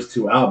on those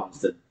 2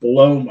 albums that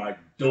blow my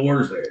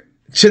doors in.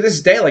 To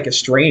this day, like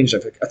Estranged,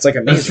 it's like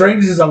amazing.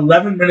 Estranged is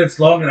 11 minutes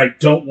long, and I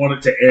don't want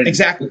it to end.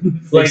 Exactly.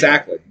 Like,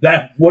 exactly.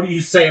 That. What do you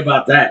say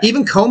about that?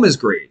 Even Coma's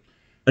great.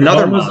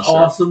 Another Coma's monster.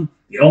 awesome.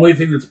 The only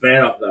thing that's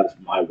bad off that is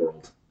My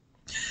World.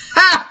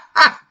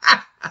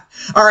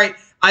 All right.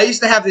 I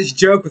used to have this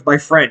joke with my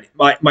friend.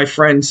 My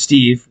friend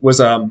Steve was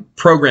a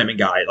programming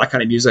guy, that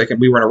kind of music, and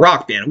we were in a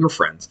rock band, and we were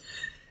friends.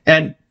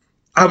 And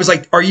I was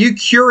like, are you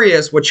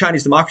curious what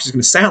Chinese Democracy is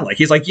going to sound like?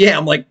 He's like, yeah.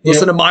 I'm like,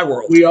 listen to My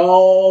World. We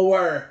all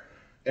were.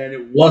 And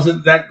it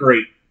wasn't that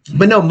great.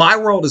 But no, My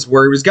World is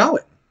where he was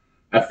going.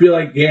 I feel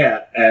like,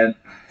 yeah, and...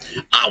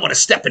 I want to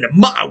step into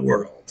my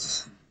world.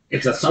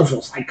 It's a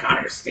social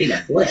psychotic state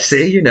of bliss.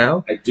 See, you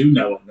know. I do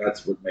know it.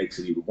 That's what makes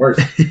it even worse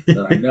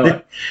that I know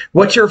it.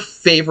 What's your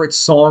favorite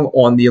song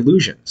on The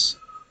Illusions?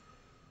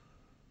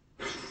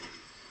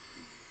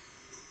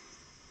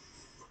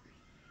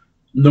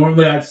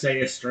 Normally I'd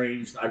say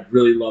Estranged. I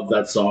really love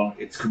that song.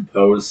 It's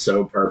composed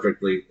so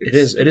perfectly. It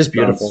is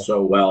beautiful. Done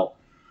so well.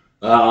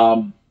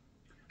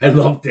 I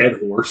love Dead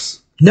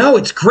Horse. No,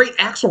 it's great.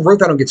 Axl wrote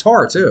that on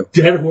guitar, too.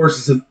 Dead Horse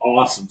is an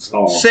awesome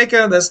song. Sick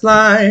of this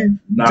life.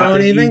 Not don't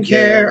that even you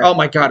care. Oh,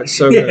 my God. It's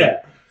so good.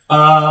 Yeah.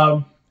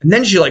 And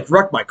then she, like,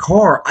 wrecked my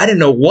car. I didn't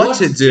know what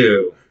to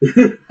do.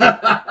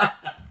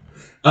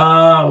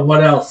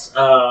 What else?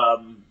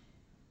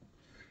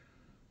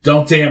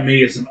 Don't Damn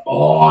Me is an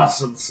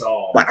awesome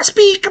song. Wanna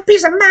speak a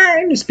piece of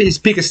mind.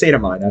 Speak a state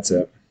of mind. That's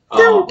it.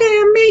 Don't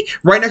damn me.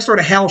 Right next door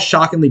to Hell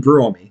shockingly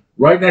grew on me.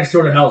 Right next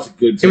door to Hell's a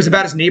good tune. It was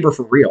about his neighbor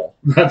for real.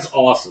 That's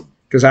awesome.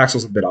 Because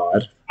Axl's a bit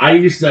odd. I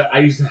used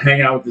to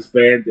hang out with this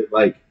band that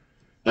like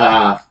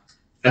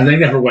and they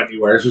never went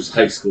anywhere. It was just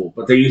high school.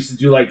 But they used to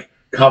do like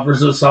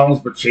covers of songs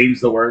but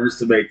change the words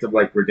to make them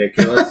like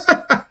ridiculous.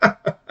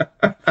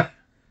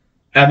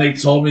 And they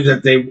told me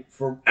that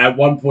at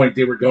one point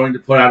they were going to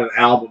put out an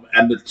album,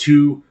 and the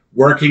 2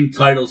 working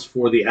titles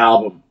for the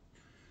album,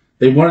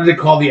 they wanted to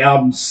call the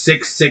album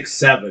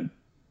 667.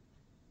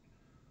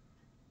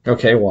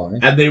 Okay, why?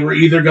 And they were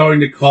either going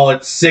to call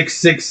it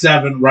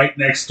 667 Right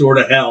Next Door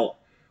to Hell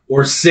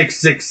or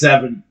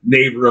 667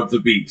 Neighbor of the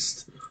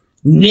Beast.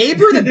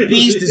 Neighbor of the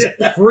Beast is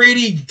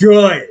pretty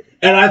good.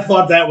 And I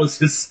thought that was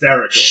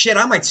hysterical. Shit,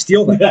 I might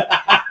steal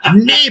that.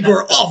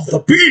 Neighbor of the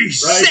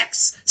Beast. Right.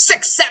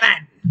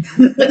 667.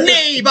 The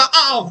Neighbor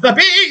of the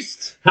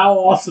Beast. How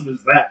awesome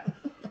is that?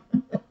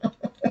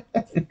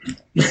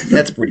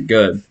 That's pretty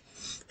good.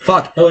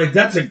 Fuck. Like,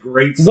 that's a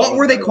great song. What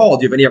were they called?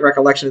 Do you have any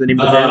recollection of the name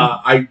of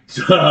the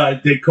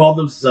band? They called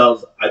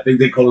themselves, I think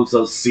they called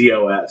themselves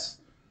COS,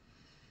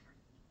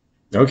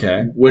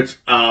 Okay. which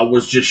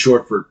was just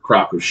short for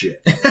crock of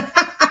shit.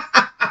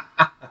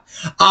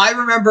 I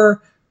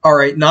remember, all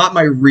right, not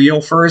my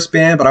real first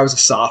band, but I was a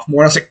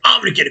sophomore. And I was like,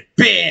 I'm going to get a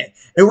band.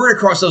 And we're going to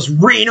cross those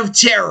Reign of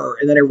Terror.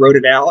 And then I wrote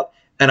it out.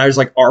 And I was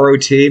like, ROT.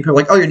 And people were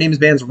like, oh, your name's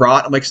band's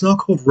Rot. I'm like, it's not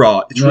called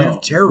Rot. It's Reign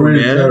of Terror, Reign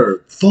of man.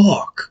 Terror.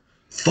 Fuck.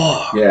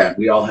 Yeah,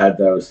 we all had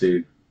those,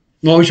 dude.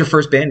 What was your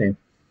first band name?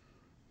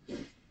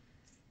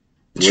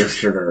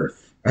 Blistered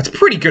Earth. That's a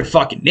pretty good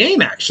fucking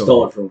name, actually.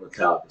 Stole it from a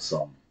Metallica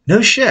song.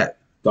 No shit.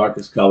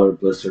 Darkest Color,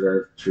 Blistered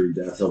Earth, True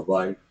Death of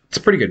Life. It's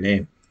a pretty good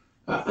name.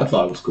 I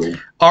thought it was cool.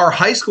 Our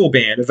high school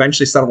band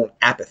eventually settled on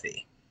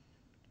Apathy,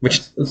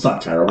 which It's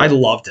not terrible. I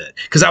loved it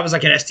because I was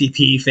like an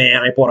STP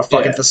fan. I bought a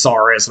fucking Yeah.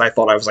 thesaurus and I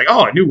thought I was like,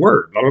 oh, a new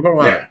word. Blah, blah, blah,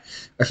 blah. Yeah.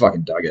 I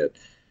fucking dug it.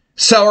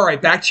 So, all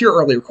right, back to your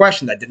earlier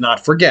question that I did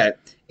not forget.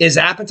 Is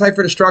Appetite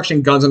for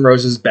Destruction Guns N'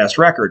 Roses' best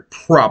record?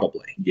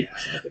 Probably. Yes,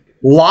 I think it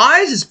is.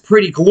 Lies is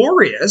pretty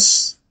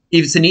glorious.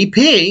 If it's an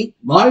EP,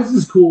 Lies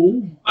is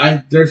cool.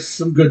 There's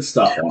some good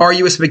stuff on it. are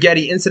you a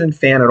Spaghetti Incident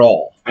fan at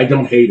all? I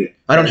don't hate it.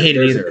 I don't hate it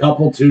There's either. a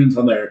couple tunes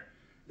on there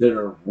that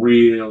are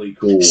really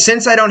cool.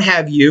 Since I Don't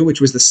Have You,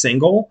 which was the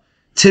single,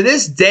 to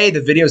this day,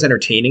 the video is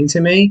entertaining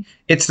to me.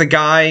 It's the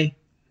guy,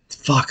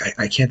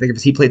 I can't think of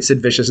it. He played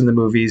Sid Vicious in the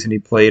movies, and he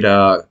played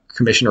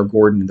Commissioner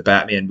Gordon in the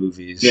Batman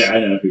movies. Yeah, I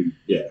know.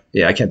 Yeah.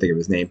 Yeah, I can't think of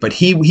his name. But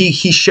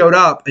he showed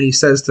up, and he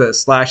says to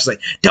Slash, he's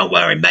like, don't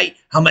worry, mate.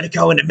 I'm going to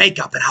go into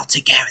makeup, and I'll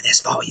take care of this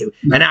for you.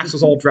 And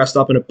Axel's all dressed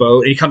up in a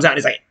boat, and he comes out,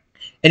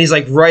 and he's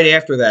like, right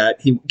after that,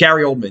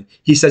 Gary Oldman,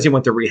 he says he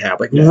went to rehab.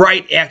 Like, Yeah.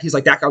 right after, he's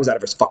like, that guy was out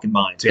of his fucking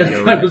mind. So he had to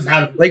go to rehab. Was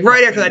out of- Like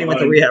right after that, he went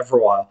to rehab for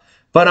a while.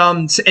 But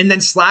and then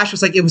Slash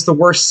was like, it was the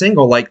worst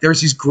single. Like there's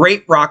these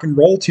great rock and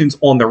roll tunes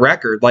on the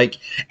record. Like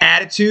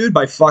Attitude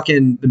by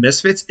fucking the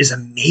Misfits is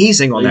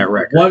amazing on that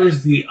record. What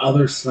is the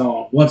other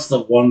song? What's the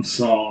one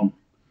song?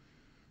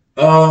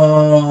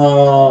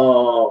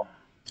 Oh,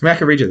 I mean, I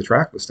can read you the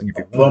track listing if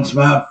you want. punch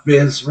my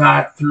fist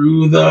right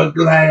through the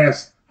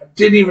glass. I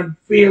didn't even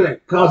feel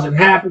it because it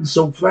happened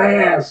so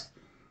fast.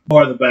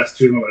 One of the best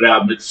tune on that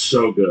album. It's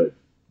so good.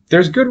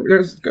 There's a good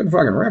fucking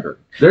record.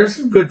 There's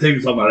some good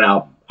things on that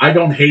album. I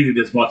don't hate it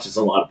as much as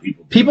a lot of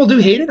people do. People do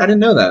hate it. I didn't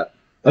know that.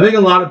 I think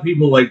a lot of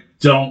people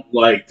don't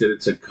like that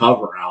it's a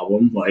cover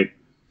album. Like,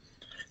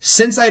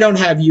 Since I Don't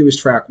Have You is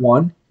track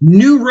 1.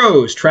 New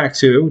Rose track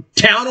 2.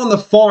 Down on the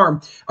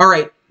Farm. All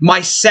right, my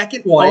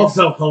second wife.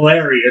 also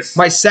hilarious.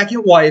 My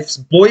second wife's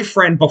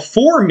boyfriend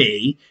before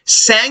me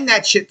sang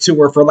that shit to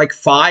her for like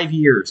 5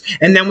 years.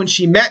 And then when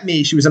she met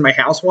me, she was in my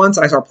house once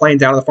and I started playing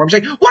Down on the Farm.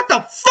 She's like, what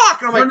the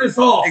fuck? And I'm Turn like, this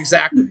off.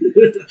 exactly.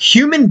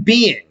 Human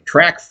Being,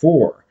 track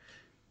 4.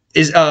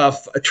 Is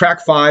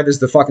track 5 is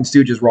the fucking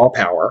Stooges Raw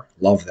Power.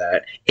 Love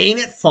that. Ain't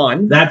It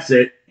Fun? That's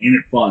it. Ain't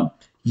it fun?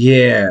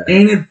 Yeah.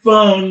 Ain't it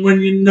fun when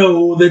you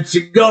know that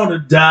you're gonna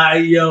die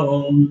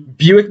young?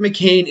 Buick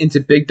McCain into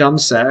Big Dumb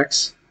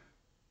Sax.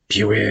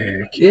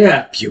 Buick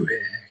Yeah.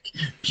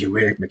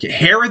 McCain.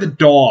 Hair of the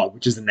Dog,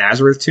 which is the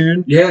Nazareth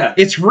tune. Yeah.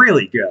 It's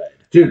really good.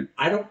 Dude,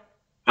 I'm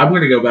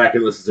gonna go back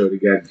and listen to it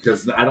again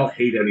because I don't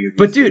hate any of these.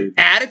 But dude, dudes.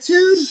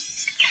 Attitude?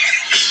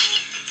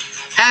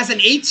 As an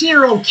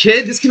 18-year-old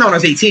kid, this came out when I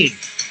was 18.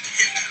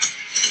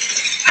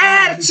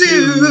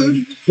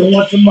 Attitude!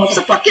 It's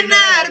a fucking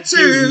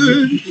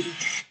attitude!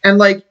 And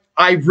like,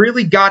 I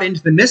really got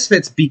into the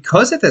Misfits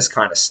because of this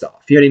kind of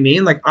stuff. You know what I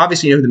mean? Like,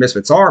 obviously you know who the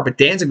Misfits are, but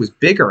Danzig was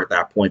bigger at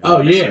that point. than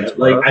Oh the yeah, Misfits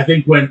like were. I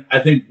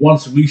think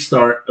once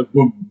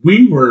when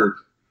we were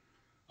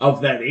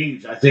of that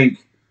age, I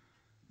think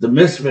the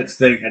Misfits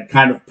thing had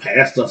kind of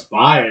passed us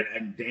by,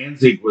 and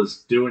Danzig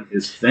was doing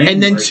his thing.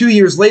 And then like, 2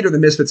 years later, the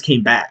Misfits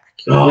came back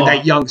Oh. with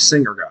that young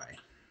singer guy.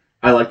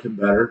 I like him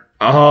better.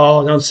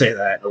 Oh, don't say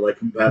that. I like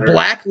him better.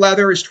 Black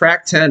Leather is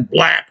track 10.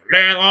 Black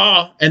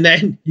Leather. And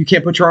then You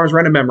Can't Put Your Arms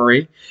Around a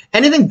Memory.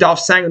 Anything Duff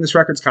sang on this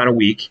record's kind of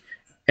weak.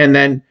 And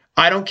then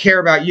I Don't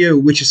Care About You,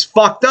 which is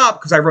fucked up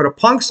because I wrote a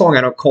punk song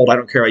called I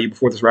Don't Care About You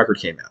before this record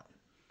came out.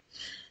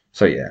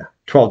 So yeah,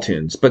 12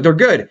 tunes. But they're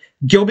good.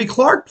 Gilby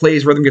Clarke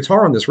plays rhythm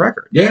guitar on this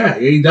record. Yeah,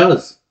 he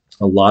does.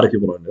 A lot of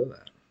people don't know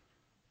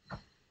that.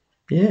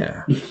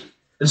 Yeah.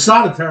 It's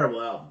not a terrible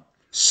album.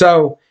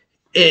 So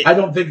I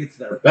don't think it's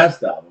their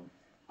best album.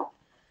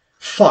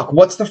 fuck,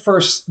 what's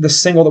the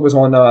single that was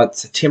on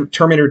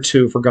Terminator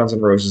 2 for Guns N'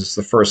 Roses? It's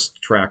the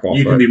first track off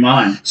You Can of Be it.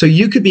 Mine. So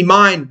You Could Be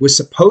Mine was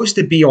supposed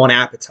to be on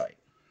Appetite.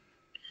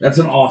 That's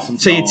an awesome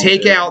So song. you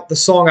take dude. out the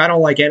song I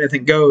Don't Like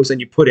Anything Goes and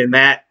you put in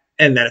that,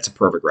 and then it's a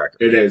perfect record.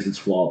 It is. It's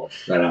flawless.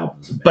 That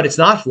album's amazing. But it's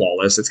not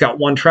flawless. It's got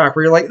one track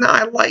where you're like,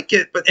 I like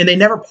it, and they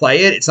never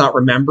play it. It's not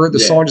remembered. The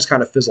song just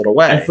kind of fizzled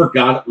away. I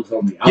forgot it was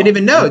on the album. You didn't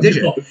even know, did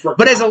you?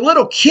 But as a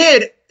little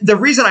kid, the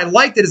reason I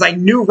liked it is I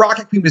knew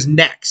Rocket Queen was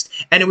next,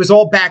 and it was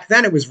all back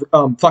then. It was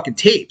fucking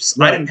tapes.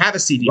 Right. I didn't have a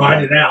CD.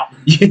 Ride it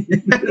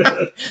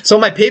out. So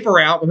my paper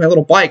route with my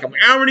little bike, I'm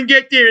like, I'm gonna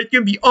get there. It's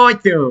gonna be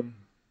awesome.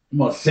 I'm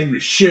gonna sing the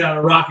shit out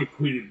of Rocket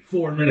Queen in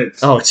 4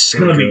 minutes. Oh, it's so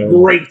gonna good. be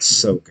great. It's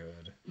so good.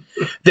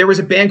 There was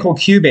a band called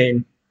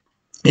Cubane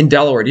in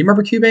Delaware. Do you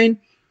remember Cubane?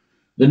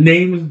 The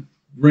name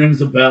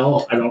rings a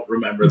bell. I don't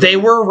remember. They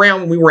were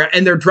around when we were,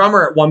 and their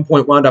drummer at one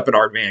point wound up in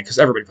our band because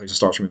everybody plays a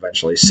Starstream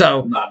eventually.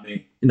 So Not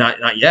me.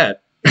 not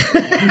yet.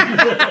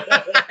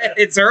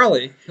 It's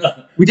early.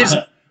 We just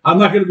I'm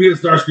not gonna be a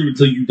Starscream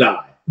until you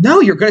die. no.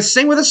 You're gonna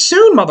sing with us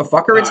soon,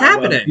 motherfucker. It's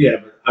happening. Well, yeah,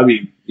 but I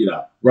mean,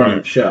 running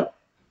a show.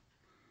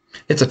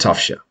 It's a tough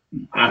show.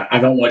 I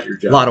don't want your A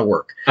job. lot of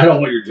work. I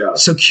don't want your job.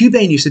 So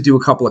Cubane used to do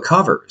a couple of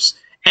covers,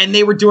 and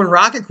they were doing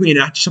Rocket Queen,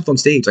 and I jumped on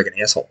stage like an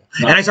asshole,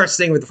 and I started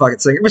singing with the fucking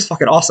singer. It was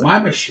fucking awesome. My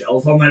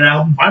Michelle's on that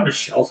album. My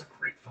Michelle's a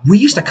great. We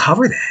used to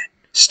cover that.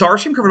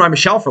 Starstream covered My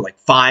Michelle for like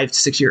 5 to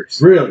 6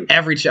 years. Really?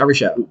 Every show.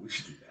 Ooh, we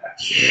should do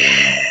that.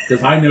 Yeah.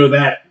 Because I know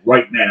that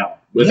right now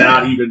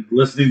without even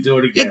listening to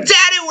it Your again.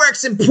 daddy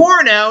works in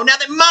porno now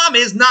that mom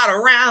is not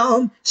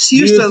around. She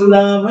Used used to to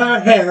love her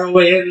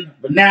heroin,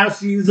 but now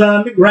she's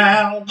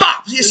underground.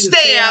 bop. You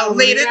stay out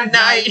late at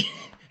night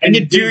and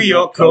you do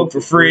your coke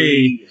for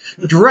free.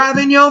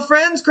 Driving your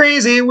friends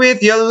crazy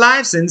with your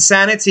life's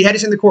insanity. How do you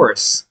sing the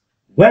chorus?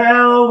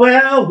 Well,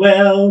 well,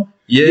 well.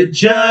 You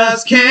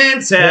just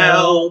can't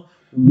tell.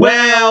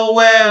 Well,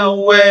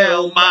 well,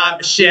 well, my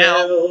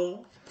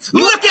Michelle.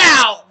 Look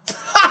out!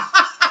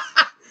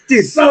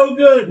 Dude, So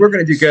good. we're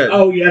going to do good.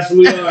 Oh, yes,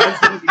 we are. It's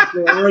going to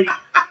be great.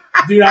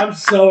 Dude, I'm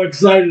so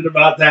excited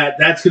about that.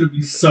 That's going to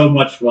be so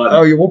much fun.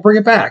 Oh, yeah, we'll bring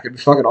it back. It'd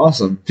be fucking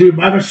awesome. Dude,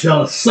 My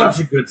Michelle is such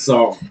a good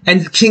song.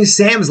 And King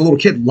Sam, as a little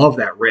kid, loved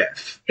that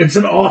riff. It's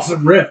an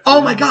awesome riff.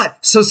 Oh my God.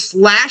 So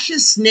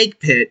Slash's Snake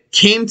Pit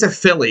came to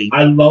Philly.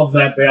 I love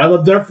that band. I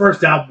love their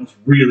first album was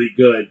really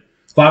good.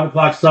 5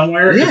 O'Clock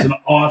Somewhere is an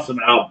awesome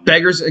album.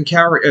 Beggars and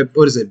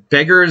what is it?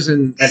 Beggars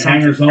and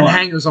Hangers On. And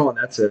Hangers On,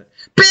 that's it.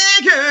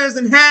 Beggars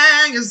and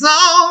Hangers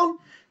On.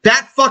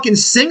 That fucking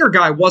singer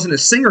guy wasn't a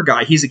singer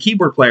guy. He's a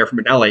keyboard player from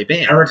an LA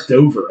band. Eric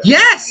Dover.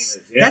 Yes!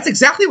 Yeah. That's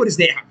exactly what his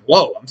name.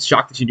 Whoa, I'm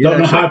shocked that you knew Don't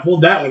know that. how I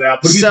pulled that one out,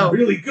 but he's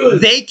really good.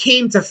 They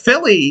came to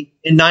Philly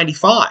in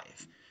 95.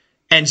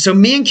 And so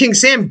me and King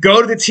Sam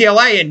go to the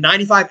TLA in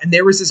 95, and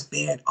there was this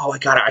band. Oh my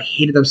God, I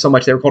hated them so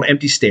much. They were called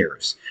Empty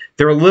Stairs.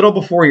 They're a little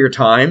before your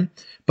time,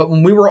 but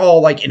when we were all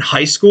like in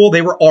high school,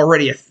 they were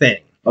already a thing.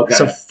 Okay.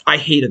 So I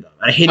hated them.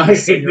 I hated the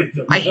singer.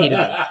 I hated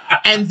them.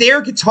 And their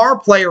guitar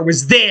player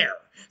was there.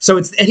 So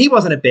and he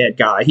wasn't a bad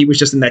guy. He was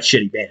just in that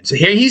shitty band. So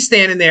here he's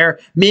standing there.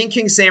 Me and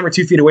King Sam are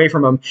 2 feet away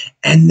from him.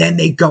 And then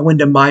they go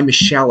into My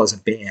Michelle as a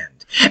band.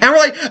 And we're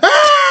like,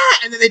 ah!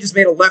 And then they just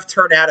made a left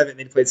turn out of it and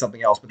they played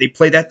something else. But they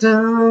played that. And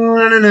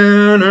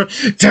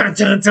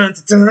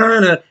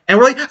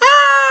we're like,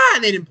 ah!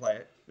 And they didn't play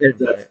it. They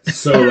didn't play it. That's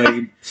so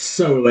lame.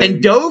 So lame.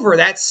 And Dover,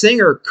 that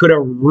singer, could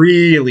have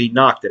really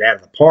knocked it out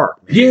of the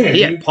park. Man. Yeah,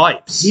 He had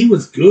pipes. He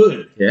was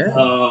good.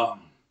 Yeah.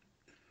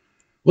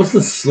 What's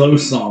the slow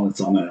song that's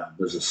on that album?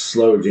 There's a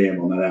slow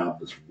jam on that album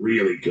that's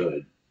really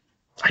good.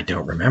 I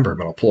don't remember,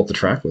 but I'll pull up the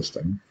track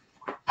listing.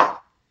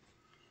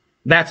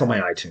 That's on my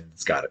iTunes.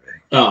 It's got to be.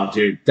 Oh,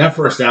 dude, that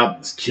first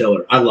album is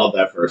killer. I love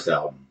that first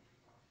album.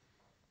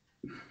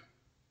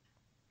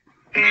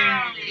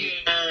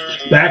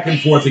 Back and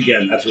Forth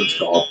Again, that's what it's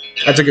called.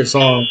 That's a good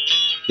song.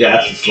 Yeah,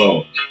 that's the slow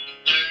one.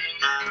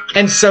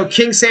 And so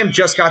King Sam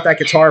just got that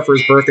guitar for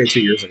his birthday 2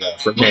 years ago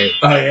from me.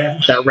 Oh, yeah?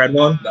 That red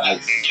one.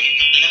 Nice.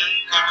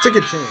 It's a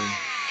good tune.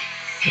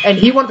 And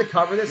he wanted to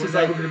cover this. We're He's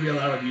like, never going to be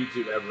allowed on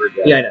YouTube ever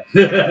again. yeah, I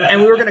know.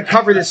 And we were going to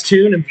cover this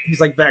tune, and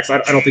he's like, Vex, I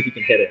don't think you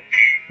can hit it.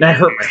 And that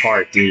hurt my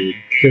heart, dude.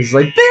 Because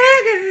like,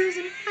 beggars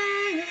and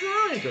hangers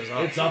on. It goes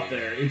on. It's up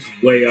there. It's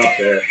way up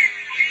there.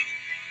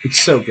 It's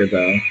so good,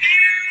 though.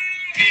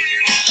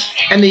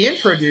 And the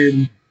intro,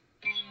 dude.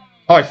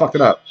 Oh, I fucked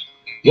it up.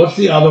 What's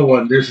the other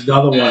one? There's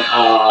another one.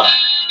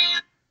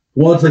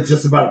 One's like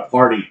just about a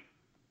party.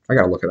 I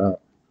gotta look it up.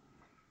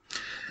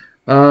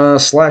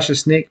 Slash a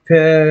Snake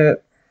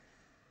Pit.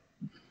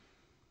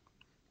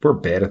 We're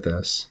bad at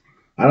this.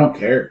 I don't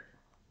care.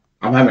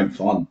 I'm having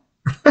fun.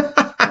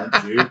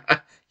 Aren't you?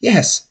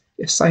 Yes,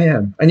 I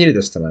am. I needed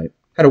this tonight.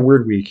 Had a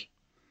weird week.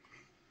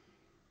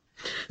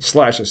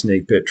 Slash a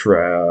Snake Pit.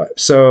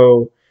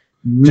 So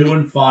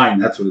Doing Fine.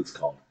 That's what it's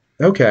called.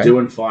 okay.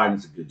 Doing Fine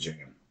is a good jam.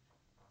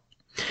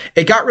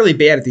 It got really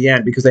bad at the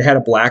end because they had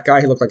a black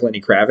guy who looked like Lenny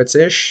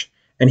Kravitz-ish,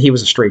 and he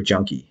was a straight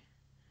junkie.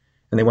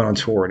 And they went on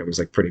tour, and it was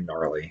like pretty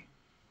gnarly.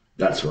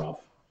 That's rough.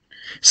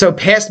 So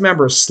past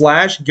members: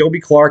 Slash, Gilby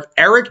Clarke,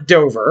 Eric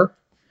Dover,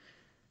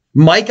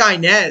 Mike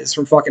Inez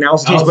from fucking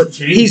Alice in Chains, but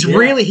he's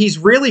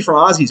really from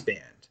Ozzy's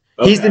band.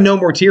 Okay. He's the No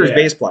More Tears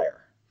bass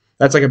player.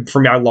 That's like for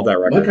me. I love that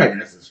record. Mike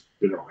Inez has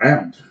been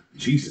around.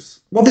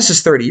 Jesus. Well, this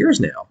is 30 years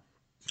now.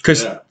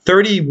 Because Yeah.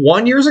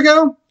 31 years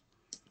ago,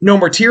 No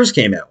More Tears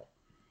came out.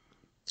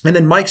 And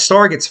then Mike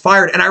Starr gets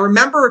fired. And I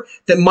remember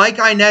that Mike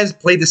Inez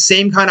played the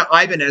same kind of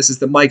Ibanez as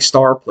that Mike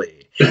Starr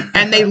played.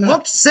 And they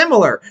looked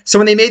similar. So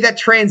when they made that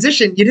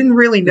transition, you didn't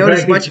really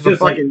notice much of a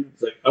fucking...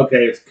 It's like,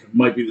 okay, it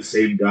might be the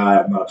same guy.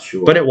 I'm not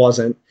sure. But it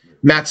wasn't.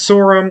 Matt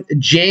Sorum,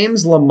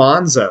 James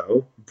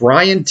Lamonzo,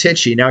 Brian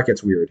Tichy, now it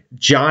gets weird,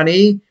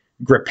 Johnny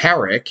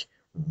Griparic,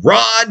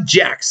 Rod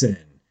Jackson,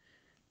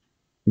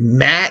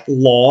 Matt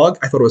Log,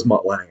 I thought it was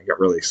Mutt Lang, I got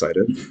really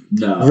excited,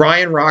 No.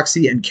 Ryan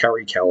Roxy, and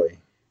Kerry Kelly.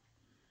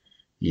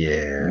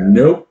 Yeah.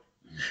 Nope.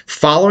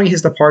 Following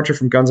his departure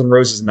from Guns N'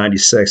 Roses in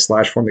 96,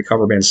 Slash formed the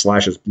cover band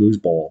Slash's Blues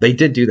Ball. They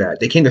did do that.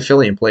 They came to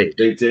Philly and played.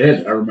 They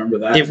did. I remember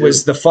that. It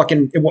was the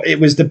fucking, it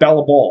was the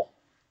Bella Ball.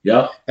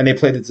 Yep. And they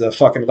played at the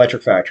fucking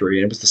Electric Factory,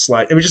 and it was the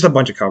slide. It was just a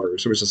bunch of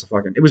covers. It was just a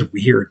fucking. It was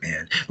weird,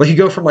 man. Like you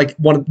go from like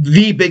one of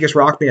the biggest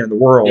rock band in the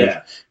world,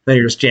 Yeah. then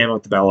you're just jamming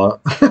with the Bella.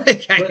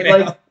 Like, But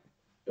like,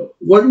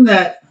 wasn't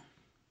that?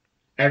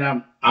 And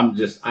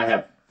I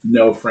have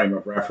no frame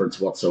of reference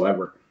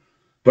whatsoever.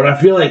 But I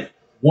feel like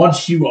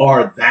once you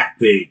are that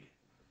big,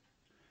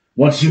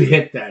 once you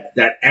hit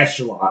that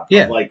echelon,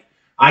 Yeah. of like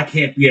I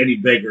can't be any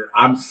bigger.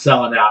 I'm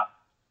selling out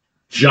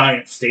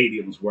giant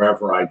stadiums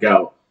wherever I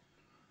go.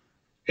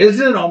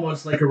 Isn't it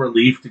almost like a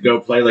relief to go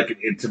play like an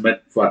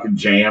intimate fucking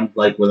jam,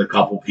 like with a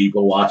couple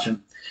people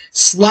watching?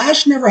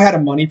 Slash never had a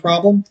money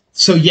problem,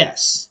 so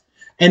yes.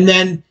 And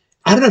then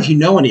I don't know if you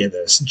know any of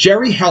this.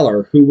 Jerry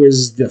Heller, who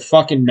was the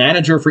fucking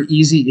manager for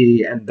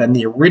Eazy-E and then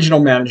the original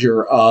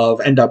manager of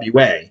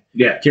NWA,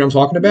 Yeah. do you know what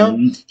I'm talking about?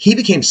 Mhm. He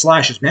became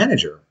Slash's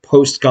manager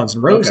post Guns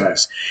N'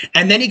 Roses,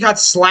 and then he got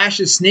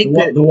Slash's Snake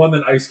Pit. The one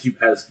that Ice Cube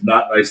has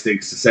not nice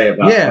things to say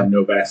about Yeah. on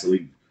No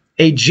Vaseline.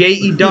 A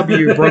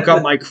JEW broke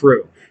up my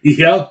crew.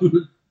 Yeah.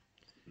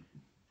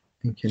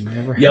 You can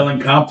never Yelling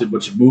Compton,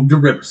 but you moved to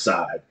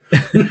Riverside.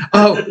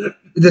 Oh,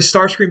 the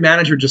Starscream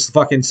manager just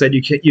fucking said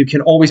you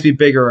can always be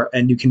bigger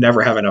and you can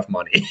never have enough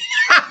money.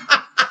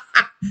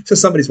 So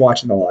somebody's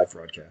watching the live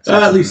broadcast.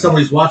 At least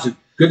somebody's watching.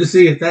 Good to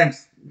see you.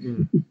 Thanks.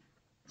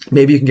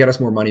 Maybe you can get us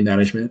more money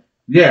management.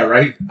 Yeah,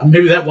 right.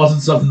 Maybe that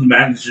wasn't something the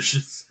manager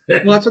should say.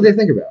 Well, that's what they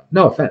think about.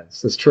 No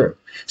offense, that's true.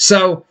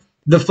 So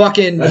the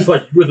fucking I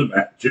thought you were the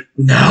manager.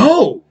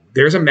 no,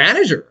 there's a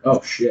manager.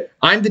 Oh shit.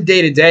 I'm the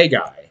day-to-day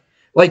guy.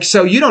 Like,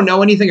 so you don't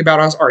know anything about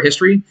us, our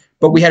history,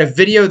 but we had a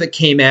video that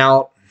came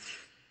out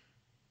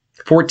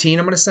 14,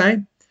 I'm going to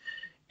say.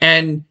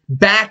 And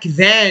back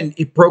then,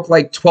 it broke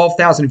like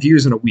 12,000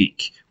 views in a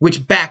week,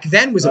 which back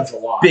then was That's a a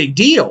lot. big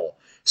deal.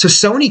 So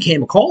Sony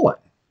came a-calling,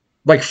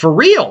 like for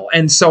real.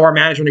 And so our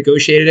manager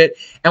negotiated it,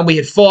 and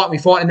we fought.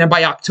 And then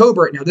by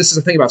October, now this is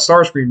the thing about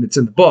Starscream that's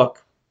in the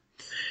book.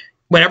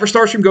 Whenever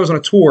Starscream goes on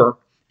a tour,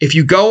 if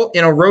you go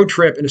in a road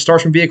trip in a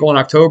Starscream vehicle in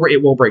October,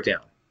 it will break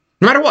down.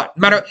 No matter what.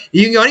 No matter,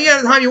 you can go any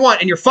other time you want,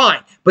 and you're fine.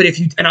 But if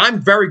you, and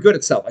I'm very good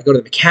at stuff. I go to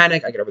the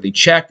mechanic, I get everything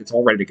checked, it's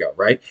all ready to go,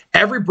 right?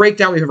 Every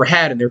breakdown we've ever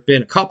had, and there have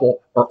been a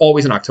couple, are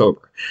always in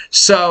October.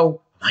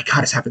 So, my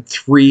God, it's happened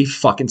 3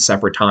 fucking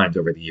separate times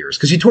over the years.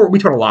 Because we toured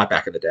a lot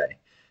back in the day.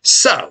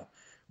 So,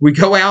 we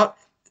go out,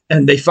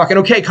 and they fucking,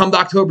 okay, come to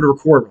October to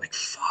record. We're like,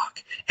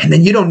 fuck. And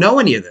then you don't know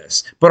any of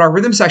this. But our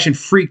rhythm section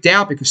freaked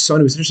out because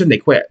Sony was interested, and they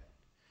quit.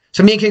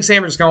 So me and King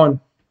Sam are just going,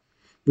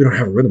 we don't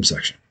have a rhythm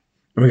section.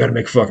 And we got to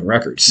make a fucking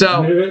record.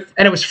 So,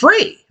 and it was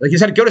free. Like, you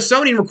just had to go to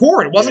Sony and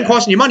record. It wasn't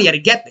costing you money. You had to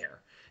get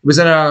there. It was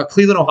in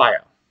Cleveland, Ohio.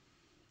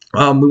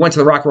 We went to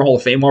the Rock and Roll Hall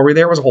of Fame while we were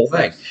there. It was a whole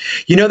thing.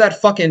 You know that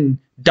fucking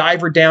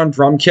diver down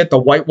drum kit, the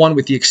white one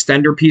with the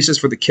extender pieces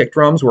for the kick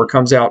drums where it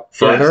comes out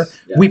further?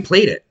 Yes. We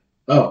played it.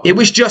 Oh. It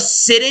was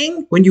just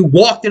sitting when you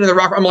walked into the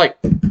Rock. I'm like,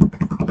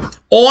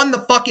 on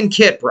the fucking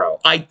kit, bro.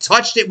 I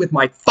touched it with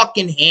my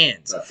fucking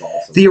hands. That's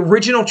awesome. The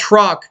original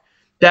truck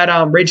that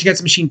Rage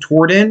Against the Machine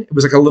toured in, it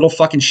was like a little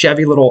fucking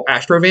Chevy little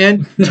Astro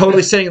van,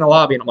 totally sitting in the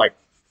lobby, and I'm like,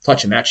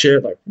 touching that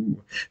shit. Like,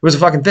 ooh. It was a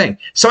fucking thing.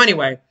 So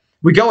anyway,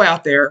 we go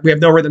out there. We have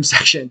no rhythm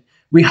section.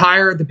 We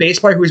hire the bass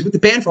player who was with the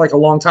band for like a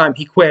long time.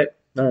 He quit.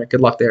 All right,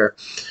 good luck there.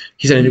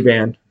 He's in a new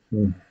band.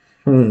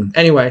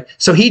 Anyway,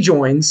 so he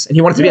joins, and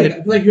he wanted to be in I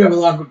feel like you have a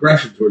lot of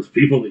aggression towards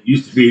people that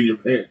used to be in your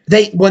band.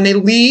 when they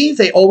leave,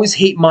 they always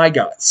hate my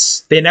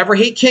guts. They never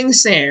hate King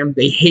Sam.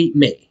 They hate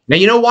me. Now,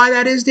 you know why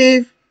that is,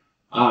 Dave?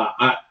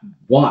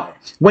 Why?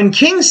 When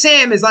King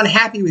Sam is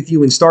unhappy with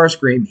you in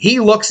Starscream, he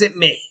looks at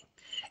me.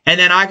 And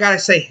then I got to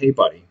say, hey,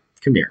 buddy,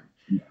 come here.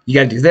 You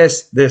got to do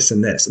this, this,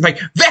 and this. I'm like,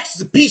 Vex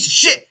is a piece of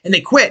shit. And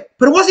they quit.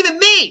 But it wasn't even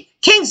me.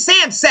 King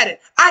Sam said it.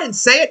 I didn't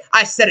say it.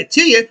 I said it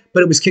to you,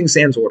 but it was King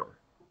Sam's order.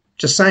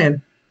 Just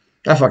saying.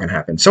 That fucking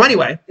happened. So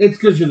anyway. It's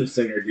because you're the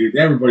singer, dude.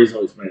 Everybody's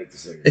always made it the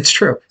singer. It's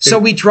true. So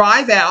we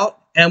drive out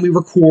and we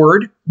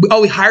record.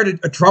 We hired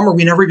a drummer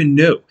we never even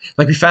knew.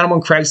 Like, we found him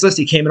on Craigslist.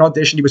 He came and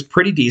auditioned. He was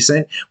pretty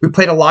decent. We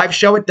played a live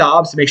show at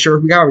Dobbs to make sure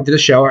we did a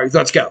show. All right,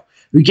 let's go.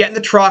 We get in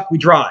the truck. We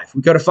drive.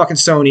 We go to fucking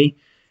Sony.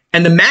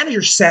 And the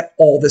manager set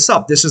all this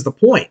up. This is the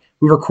point.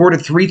 We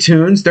recorded 3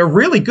 tunes. They're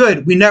really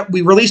good.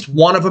 We released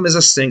one of them as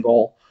a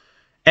single.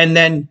 And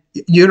then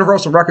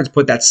Universal Records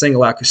put that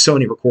single out because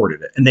Sony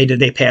recorded it, and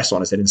they passed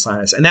on us. They didn't sign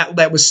us, and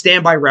that was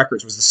Standby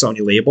Records was the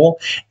Sony label.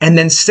 And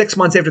then 6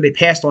 months after they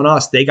passed on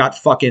us, they got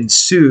fucking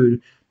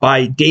sued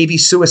by Davey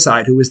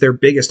Suicide, who was their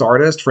biggest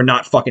artist, for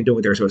not fucking doing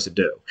what they were supposed to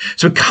do.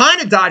 So it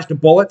kind of dodged a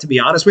bullet, to be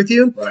honest with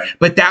you. Right.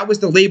 But that was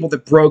the label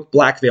that broke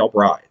Black Veil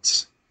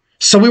Brides.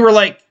 So we were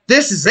like,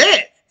 this is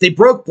it. They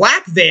broke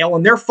Black Veil,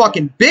 and they're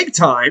fucking big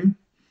time.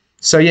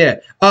 So yeah.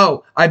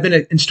 Oh, I've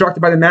been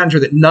instructed by the manager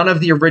that none of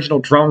the original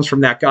drums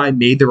from that guy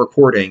made the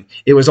recording.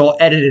 It was all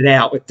edited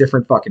out with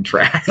different fucking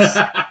tracks.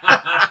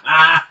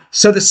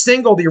 So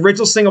the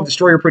original single,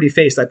 Destroy Your Pretty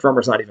Face, that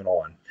drummer's not even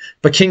on.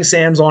 But King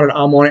Sam's on it,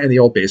 I'm on it, and the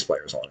old bass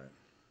player's on it.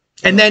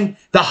 And then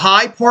the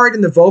high part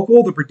in the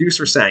vocal, the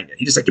producer sang it.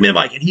 He just like, give me the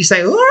mic. And he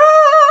sang,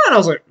 ah! And I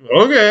was like,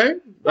 okay.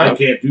 I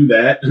can't do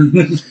that.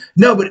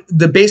 No, but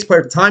the bass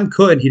player at the time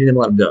could. He didn't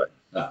let him do it.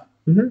 Oh.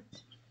 Mm-hmm.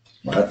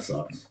 Well, that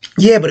sucks.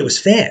 Yeah, but it was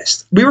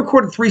fast. We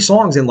recorded 3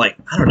 songs in like,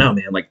 I don't know,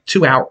 man, like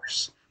 2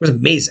 hours. It was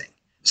amazing.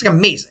 It's like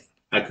amazing.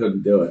 I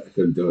couldn't do it. I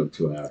couldn't do it in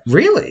 2 hours.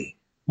 Really?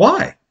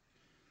 Why?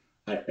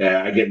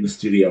 I get in the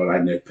studio and I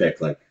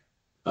nitpick like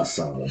a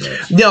son of a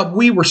bitch. No,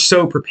 we were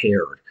so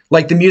prepared.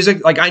 Like the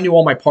music, like I knew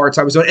all my parts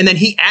I was doing. And then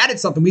he added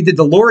something. We did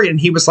DeLorean and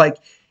he was like,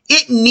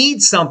 it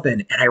needs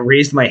something. And I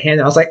raised my hand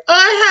and I was like,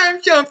 I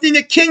have something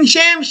that King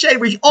Sam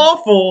said was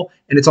awful.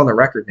 And it's on the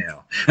record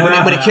now.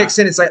 When it kicks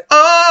in, it's like,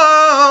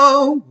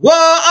 oh,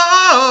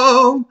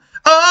 whoa,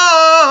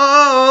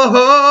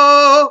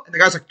 oh. And the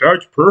guy's like,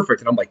 that's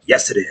perfect. And I'm like,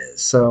 yes, it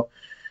is. So,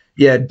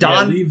 yeah,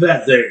 Don. Yeah, leave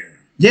that there.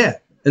 Yeah.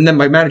 And then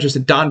my manager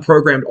said Don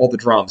programmed all the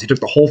drums. He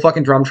took the whole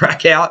fucking drum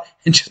track out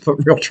and just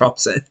put real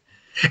drums in.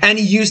 And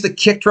he used the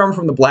kick drum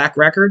from the Black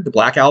record, the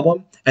Black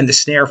album, and the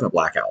snare from the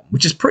Black album,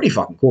 which is pretty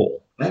fucking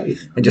cool.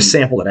 And just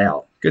sampled it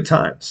out. Good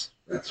times.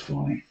 That's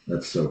funny.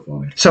 That's so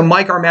funny. So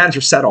Mike, our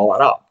manager, set all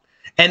that up.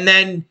 And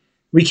then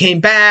we came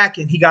back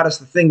and he got us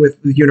the thing with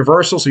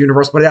Universal. So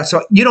Universal put it out.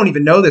 So you don't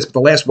even know this, but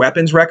the Last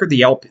Weapons record,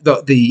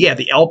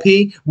 the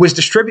LP was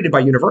distributed by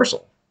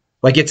Universal.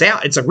 Like it's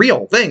out. It's a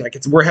real thing. Like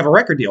we have a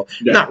record deal.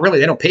 Yeah. Not really.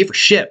 They don't pay for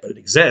shit, but it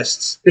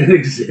exists. It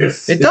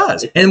exists. It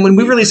does. And when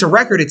we release a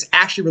record, it's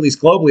actually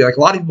released globally. Like a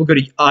lot of people go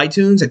to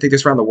iTunes and think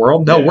this around the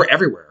world. No, we're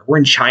everywhere. We're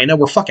in China.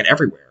 We're fucking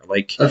everywhere.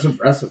 Like that's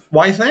impressive.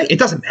 Why you think? It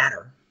doesn't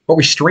matter. What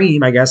we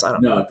stream, I guess. I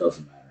don't know. No, it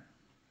doesn't matter.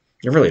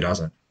 It really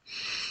doesn't.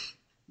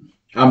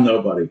 I'm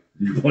nobody.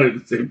 You're one of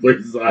the same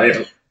places I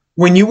am.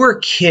 When you were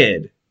a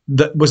kid,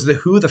 was the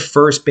Who the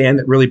first band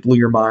that really blew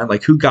your mind?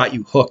 Like who got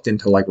you hooked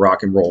into like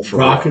rock and roll?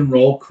 Rock and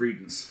roll,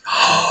 Creedence.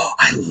 Oh,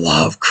 I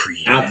love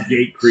Creedence. Out the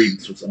gate,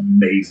 Creedence was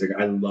amazing.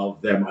 I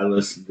love them. I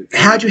listened to Creedence.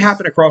 How'd you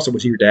happen across it?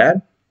 Was it your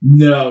dad?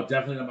 No,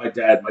 definitely not my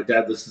dad. My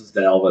dad listens to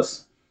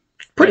Elvis.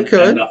 Pretty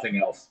good. And nothing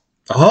else.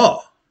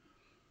 Oh.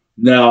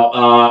 No,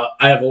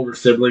 I have older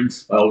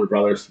siblings. My older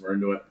brothers were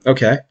into it.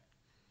 Okay.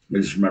 I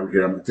just remember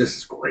hearing, I'm like, this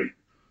is great.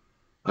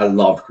 I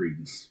love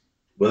Creedence.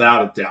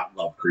 Without a doubt,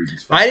 love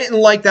Creedence. I didn't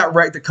like that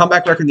the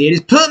comeback record in the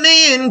 80s. Put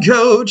me in,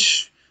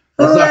 coach.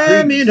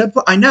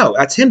 I know.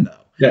 That's him,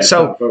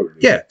 though.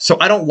 Yeah, so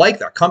I don't like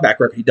that comeback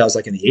record he does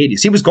like in the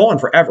 80s. He was gone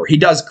forever. He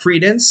does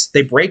Creedence.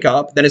 They break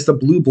up. Then it's the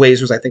Blue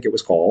Blazers, I think it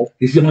was called.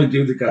 He's the only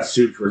dude that got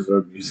sued for his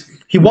own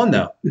music. He won,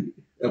 though.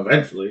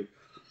 Eventually.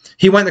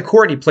 He went in the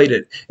court and he played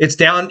it. It's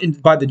Down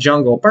by the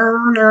Jungle.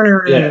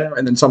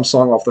 And then some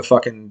song off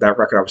that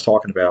record I was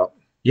talking about.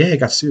 Yeah, he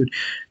got sued.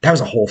 That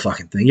was a whole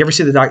fucking thing. You ever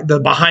see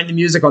the behind the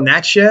music on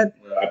that shit?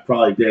 I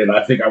probably did.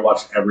 I think I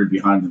watched every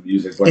behind the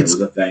music when it was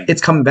a thing.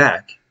 It's coming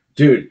back.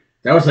 Dude,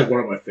 that was like one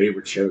of my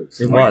favorite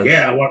shows. It was.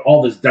 Yeah, I want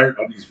all this dirt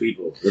on these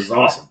people. It was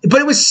awesome. But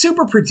it was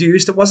super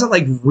produced. It wasn't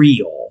like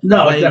real.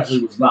 No, it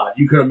definitely was not.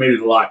 You could have made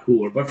it a lot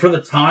cooler. But for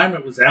the time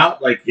it was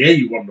out, like, yeah,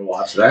 you wanted to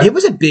watch that. It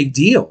was a big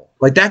deal.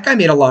 Like, that guy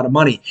made a lot of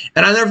money.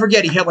 And I'll never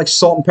forget, he had like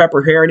salt and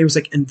pepper hair, and he was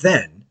like, and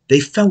then they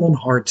fell on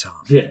hard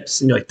times.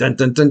 Yes. And you're like, dun,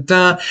 dun, dun,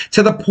 dun.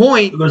 To the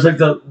point. There's like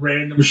the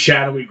random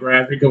shadowy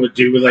graphic of a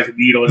dude with like a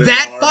needle in his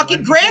that arm.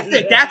 fucking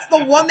graphic. That's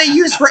the one they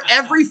use for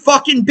every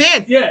fucking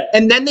band. Yeah.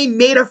 And then they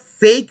made a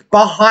fake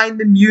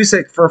behind the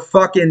music for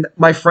fucking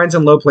My Friends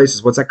in Low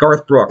Places. What's that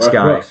Garth Brooks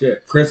guy? Brooks, yeah.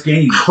 Chris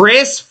Gaines.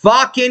 Chris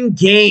fucking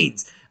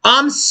Gaines.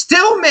 I'm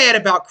still mad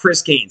about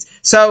Chris Gaines.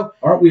 So,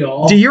 aren't we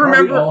all? Do you remember?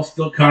 Aren't we all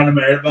still kind of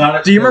mad about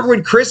it? Do you remember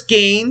when Chris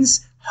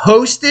Gaines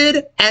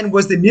hosted and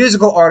was the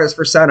musical artist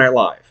for Saturday Night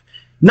Live?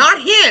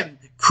 Not him,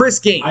 Chris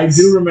Gaines. I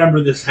do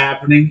remember this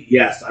happening.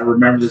 Yes, I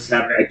remember this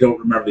happening. I don't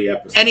remember the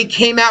episode. And he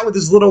came out with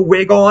his little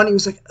wig on. He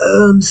was like,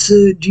 I'm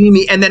so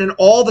dreamy. And then in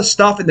all the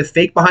stuff in the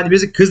fake behind the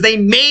music, because they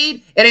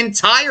made an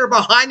entire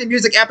behind the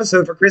music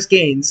episode for Chris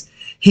Gaines,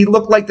 he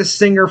looked like the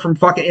singer from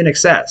fucking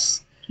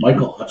INXS.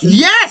 Michael Hutchins?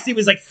 Yes, he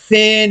was like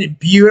thin and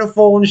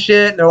beautiful and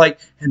shit. And they're like,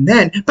 and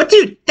then, but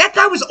dude, that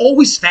guy was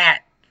always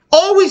fat.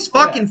 Always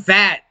fucking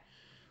fat.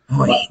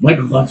 Oh,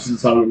 Michael Hutchins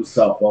saw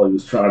himself while he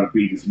was trying to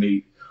beat his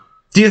meat.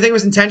 Do you think it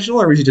was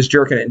intentional, or was he just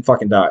jerking it and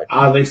fucking died?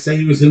 They say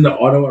he was into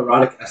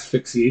autoerotic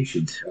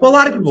asphyxiation. Well, a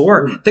lot of people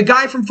were. The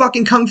guy from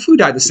fucking Kung Fu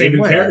died the same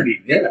way.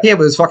 Carradine, yeah,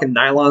 with his fucking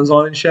nylons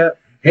on and shit.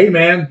 Hey,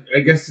 man,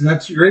 I guess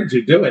that's what you're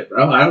into. Do it,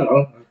 bro. I don't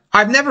know.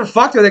 I've never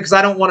fucked with it because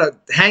I don't want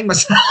to hang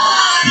myself.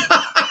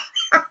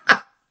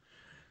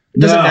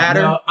 Does it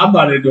matter? No, I'm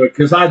not into it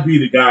because I'd be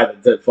the guy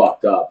that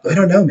fucked up. I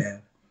don't know,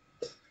 man.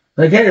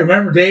 Like, hey,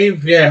 remember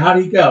Dave? Yeah,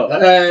 how'd he go?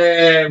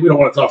 We don't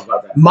want to talk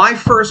about that. My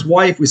first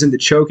wife was into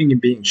choking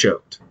and being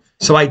choked.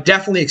 So I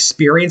definitely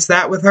experienced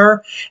that with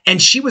her.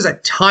 And she was a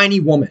tiny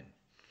woman.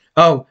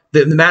 Oh,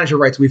 the manager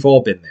writes, we've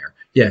all been there.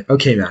 Yeah,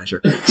 okay,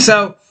 manager.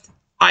 So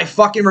I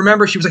fucking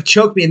remember she was like,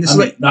 choke me. And this is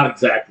like, not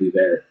exactly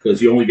there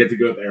because you only get to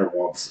go there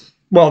once.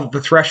 well,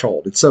 the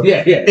threshold. It's so,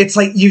 Yeah. It's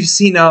like you've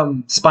seen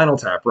Spinal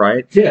Tap,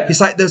 right? Yeah.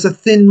 He's like, there's a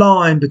thin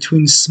line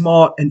between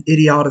smart and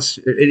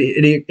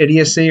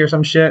idiocy or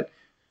some shit.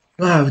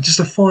 Wow, just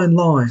a fine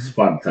line.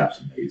 Spinal Tap's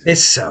amazing.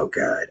 It's so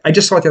good. I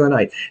just saw it the other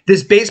night.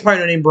 This bass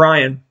player named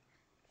Brian,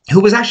 who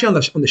was actually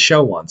on the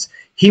show once,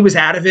 he was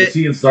out of it. Is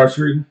he in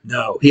Starscream?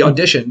 No, he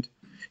auditioned.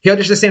 He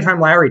auditioned the same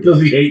time Larry did.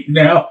 Does he hate you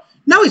now?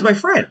 No, he's my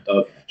friend.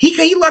 Okay.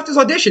 He left his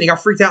audition. He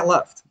got freaked out and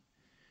left.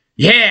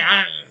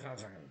 Yeah.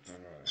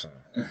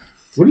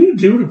 What do you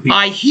do to people?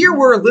 I hear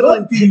we're a little.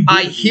 What do you do?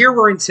 I hear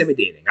we're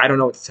intimidating. I don't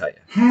know what to tell you.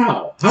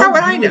 How? How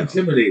would are I you know?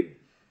 intimidating?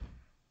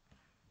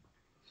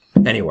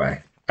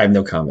 Anyway, I have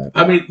no comment.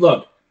 I mean,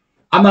 look,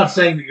 I'm not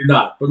saying that you're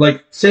not, but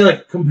like, say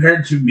like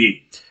compared to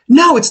me.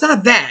 No, it's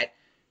not that.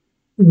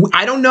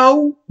 I don't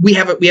know. We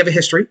have a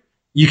history.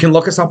 You can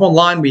look us up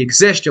online. We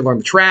exist. You learn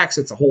the tracks.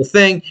 It's a whole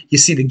thing. You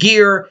see the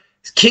gear.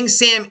 King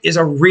Sam is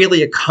a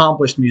really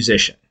accomplished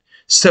musician.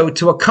 So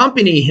to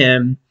accompany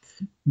him,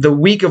 the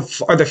weak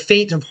of or the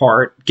faint of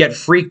heart get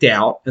freaked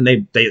out, and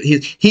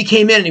he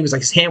came in and he was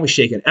like his hand was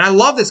shaking. And I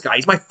love this guy.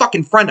 He's my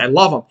fucking friend. I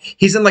love him.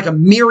 He's in like a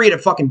myriad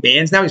of fucking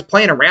bands now. He's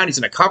playing around. He's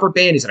in a cover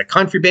band. He's in a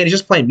country band. He's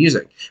just playing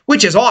music,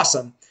 which is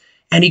awesome.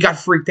 And he got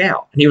freaked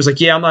out, and he was like,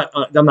 "Yeah,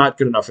 I'm not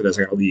good enough for this.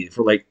 I gotta leave."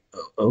 We're like,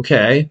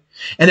 "Okay."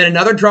 And then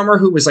another drummer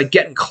who was like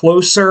getting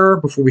closer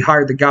before we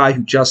hired the guy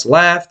who just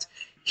left.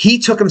 He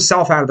took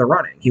himself out of the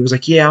running. He was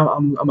like, "Yeah,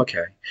 I'm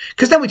okay."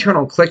 Because then we turn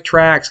on click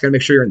tracks. Got to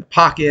make sure you're in the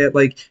pocket.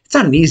 Like it's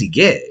not an easy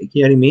gig.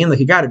 You know what I mean? Like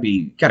you got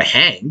to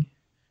hang.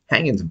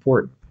 Hanging's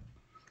important.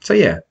 So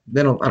yeah,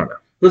 I don't know.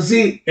 But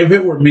see, if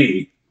it were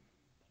me,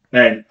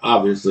 and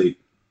obviously,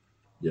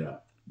 you're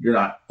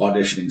not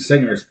auditioning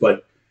singers,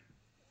 but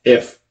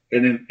if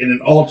in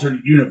an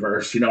alternate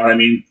universe, you know what I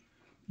mean,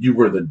 you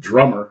were the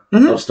drummer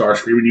of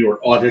Starscream and you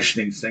were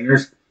auditioning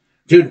singers,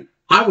 dude,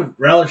 I would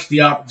relish the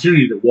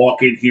opportunity to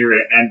walk in here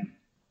and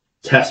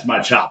test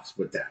my chops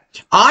with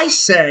that. I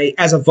say,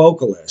 as a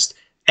vocalist,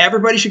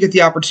 everybody should get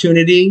the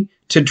opportunity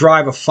to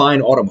drive a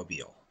fine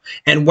automobile.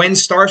 And when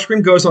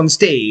Starscream goes on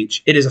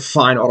stage, it is a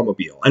fine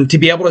automobile. And to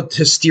be able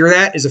to steer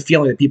that is a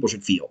feeling that people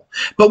should feel.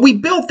 But we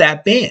built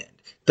that band,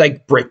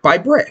 like brick by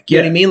brick. You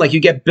know what I mean? Like you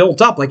get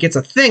built up, like it's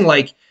a thing.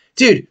 Like,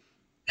 dude,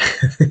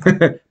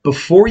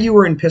 before you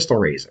were in Pistol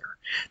Razor,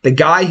 the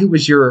guy who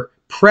was your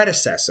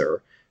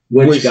predecessor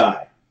Which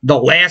guy? The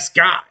last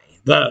guy,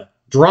 the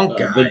drunk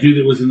guy. The dude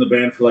that was in the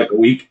band for like a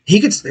week?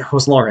 It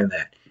was longer than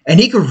that. And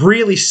he could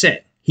really sing.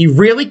 He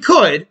really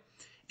could.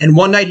 And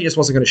one night he just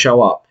wasn't going to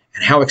show up.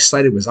 And how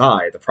excited was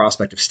I at the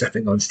prospect of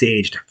stepping on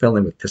stage to fill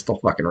in with Pistol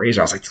fucking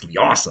Razor. I was like, this will be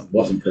awesome. It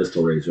wasn't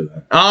Pistol Razor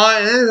then.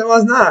 It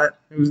was not.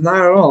 It was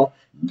not at all.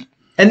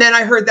 And then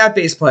I heard that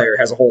bass player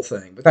has a whole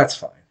thing, but that's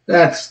fine.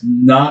 That's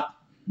not,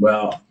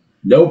 well,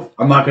 nope.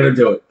 I'm not going to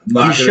do it.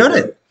 You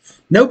shouldn't.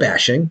 No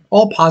bashing.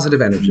 All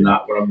positive energy.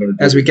 Not what I'm going to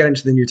do. As we get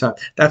into the new time.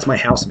 That's my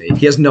housemate.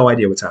 He has no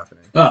idea what's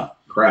happening. Oh,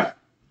 crap.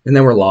 And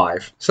then we're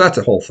live. So that's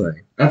a whole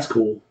thing. That's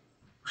cool.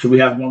 Should we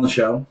have him on the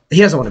show? He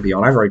doesn't want to be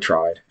on. I've already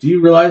tried. Do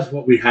you realize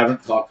what we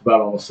haven't talked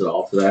about almost at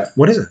all today?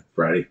 What is it?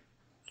 Freddie.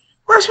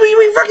 Yes,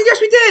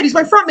 we did. He's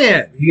my front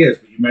man. He is,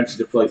 but you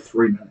mentioned it for like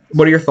 3 minutes.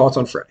 What are your thoughts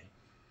on Freddie?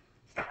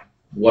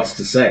 What's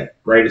to say?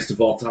 Greatest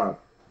of all time.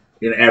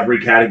 In every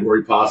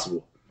category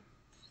possible.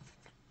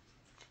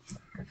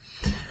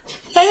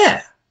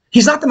 Yeah.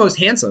 He's not the most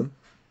handsome.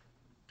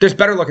 There's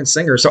better looking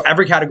singers, so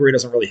every category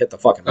doesn't really hit the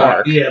fucking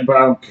mark. Yeah, but I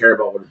don't care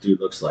about what a dude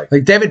looks like.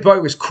 Like David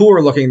Bowie was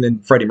cooler looking than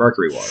Freddie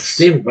Mercury was.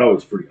 David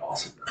Bowie's pretty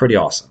awesome. Though. Pretty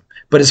awesome.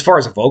 But as far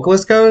as a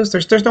vocalist goes,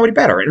 there's nobody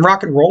better. In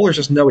rock and roll, there's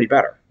just nobody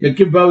better. Yeah,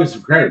 give Bowie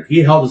some credit. He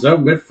held his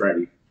own with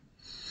Freddie.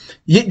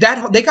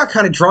 They got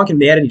kind of drunk and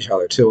mad at each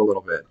other too a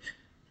little bit.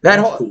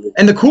 Cool.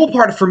 And the cool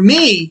part for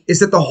me is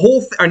that the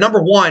whole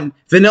number one,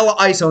 Vanilla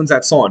Ice owns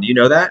that song. Do you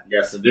know that?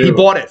 Yes, I do. He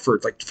bought it for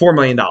like $4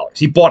 million.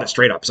 He bought it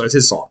straight up, so it's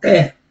his song.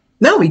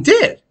 No, he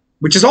did,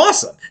 which is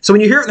awesome. So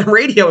when you hear it on the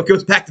radio, it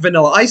goes back to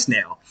Vanilla Ice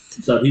now.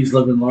 So he's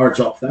living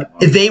large off that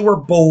money. They were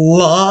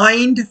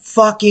blind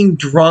fucking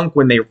drunk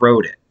when they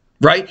wrote it,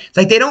 right?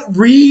 Like they don't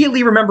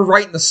really remember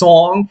writing the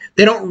song.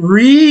 They don't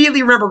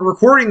really remember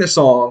recording the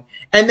song.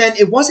 And then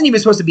it wasn't even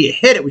supposed to be a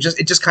hit.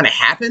 It just kind of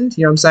happened.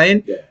 You know what I'm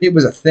saying? Yeah. It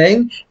was a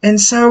thing. And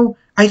so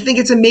I think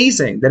it's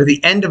amazing that at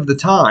the end of the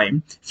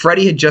time,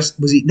 Freddie he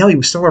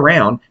was still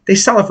around. They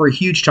sell it for a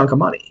huge chunk of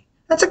money.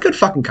 That's a good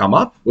fucking come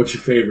up. What's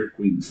your favorite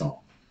Queen song?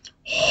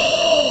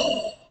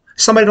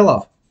 Somebody to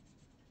Love.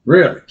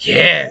 Really?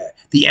 Yeah.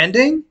 The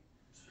ending?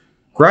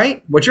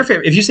 Right? What's your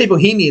favorite? If you say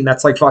Bohemian,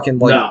 that's like fucking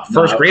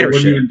first grader I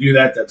wouldn't shit. even do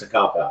that. That's a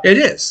cop-out. It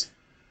is.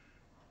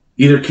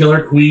 Either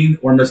Killer Queen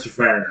or Mr.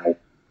 Fahrenheit.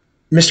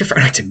 Mr.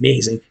 Fahrenheit's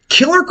amazing.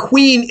 Killer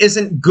Queen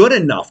isn't good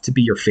enough to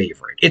be your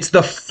favorite. It's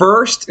the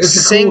first It's a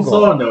single.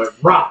 cool song, though. It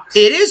rocks.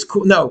 It is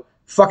cool. No,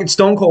 fucking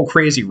Stone Cold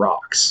Crazy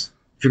rocks.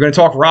 If you're going to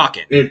talk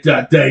rockin'.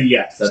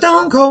 Yes.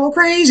 Stone Cold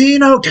Crazy,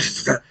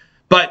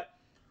 But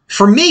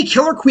for me,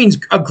 Killer Queen's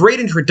a great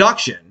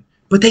introduction,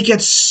 but they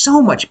get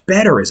so much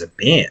better as a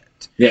band.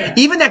 Yeah.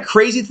 Even that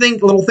crazy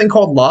little thing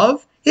called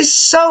Love is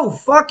so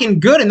fucking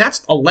good, and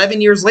that's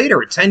 11 years later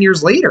or 10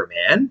 years later,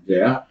 man.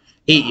 Yeah.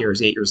 8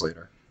 years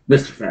later.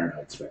 Mr.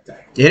 Fahrenheit's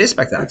spectacular. It is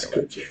That's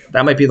spectacular. good jam.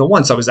 That might be the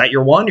one. So is that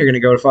your one? You're going to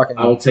go to fucking...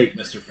 I will take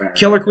Mr. Fahrenheit.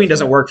 Killer Queen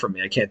doesn't work for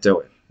me. I can't do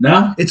it.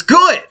 No? It's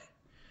good.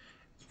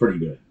 It's pretty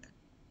good.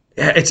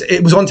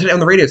 It was on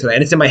the radio today,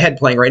 and it's in my head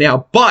playing right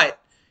now, but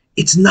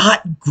it's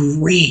not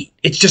great.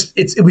 It's just,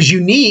 it was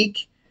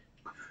unique.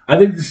 I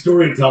think the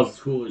story he tells is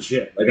cool as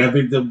shit. Like, I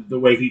think the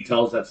way he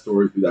tells that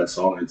story through that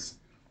song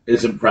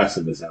is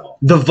impressive as hell.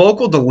 The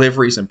vocal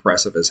delivery is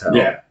impressive as hell.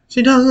 Yeah.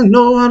 She doesn't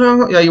know how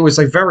to... Yeah, it was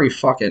like very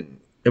fucking...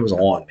 It was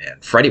on, man.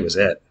 Freddie was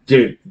it.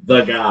 Dude,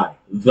 the guy.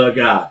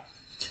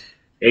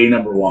 A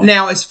number one.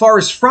 Now, as far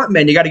as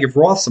frontmen, you got to give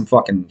Roth some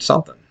fucking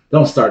something.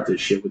 Don't start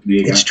this shit with me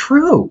again. It's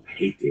true. I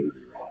hate David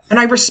Lee Roth. And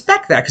I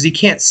respect that because he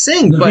can't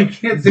sing, No, but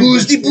he can't sing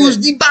boozdy, for shit.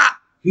 boozdy, bop.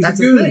 He's That's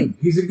a the goon. thing.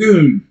 He's a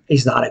goon.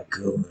 He's not a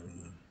goon.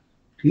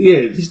 He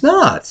is. He's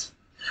not.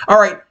 All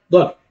right.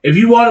 Look, if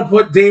you want to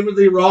put David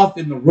Lee Roth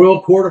in the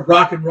Royal Court of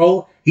Rock and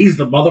Roll, he's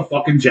the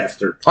motherfucking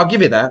jester. I'll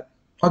give you that.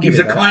 He's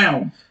a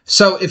clown.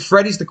 So if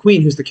Freddie's the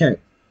queen, who's the king?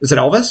 Is it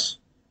Elvis?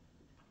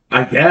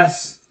 I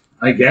guess.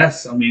 I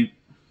mean,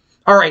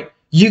 All right.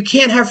 You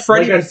can't have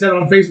Freddie. like I said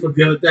on Facebook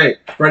the other day,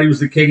 Freddie was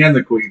the king and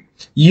the queen.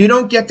 You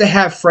don't get to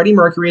have Freddie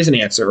Mercury as an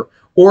answer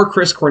or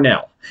Chris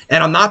Cornell.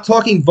 And I'm not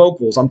talking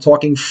vocals. I'm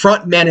talking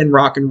front men in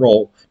rock and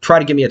roll. Try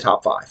to give me a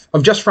top 5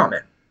 of just front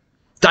men.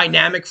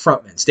 Dynamic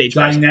frontmen, stage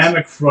presence.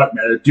 Dynamic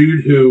frontman, a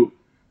dude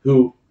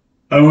who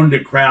owned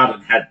a crowd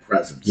and had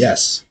presence.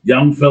 Yes.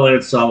 Young Phil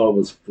Anselmo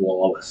was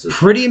flawless.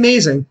 Pretty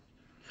amazing.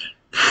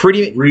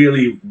 Really,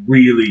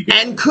 really good.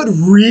 And could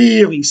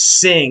really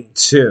sing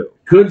too.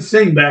 Could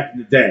sing back in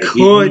the day.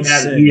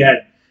 Sing. He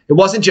had It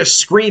wasn't just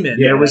screaming.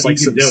 Yeah, there was he like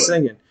could some do it.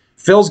 singing.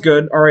 Phil's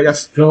good. All right,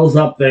 that's Phil's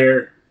up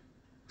there.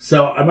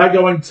 So am I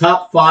going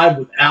top 5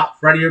 without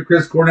Freddie or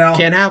Chris Cornell?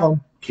 can't have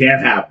him.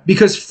 Can't happen.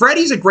 Because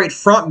Freddie's a great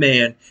front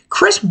man.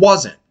 Chris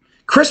wasn't.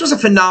 Chris was a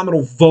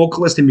phenomenal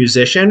vocalist and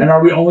musician. And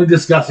are we only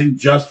discussing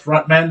just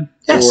frontmen?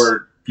 Yes.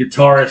 Or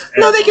guitarist?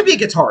 No, they could be a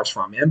guitarist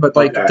frontman, but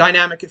like Okay.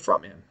 dynamic and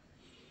frontman.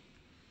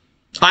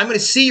 I'm going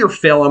to see your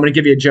Phil. I'm going to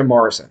give you a Jim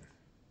Morrison.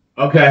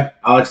 Okay,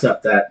 I'll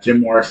accept that.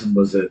 Jim Morrison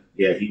was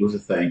he was a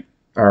thing.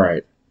 All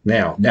right.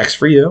 Now, next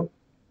for you.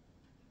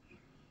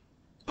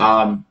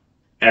 And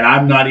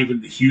I'm not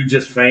even the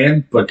hugest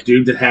fan, but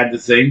dude that had the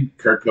thing,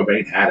 Kurt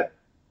Cobain had it.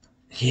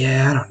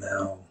 Yeah,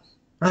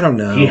 I don't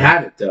know. He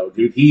had it though,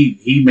 dude.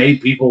 He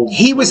made people.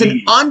 He was an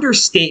believe.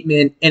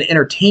 understatement in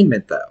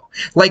entertainment, though.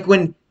 Like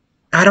when,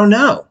 I don't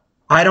know.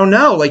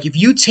 Like if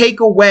you take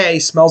away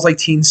Smells Like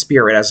Teen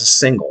Spirit as a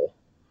single,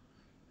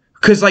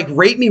 because like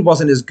Rape Me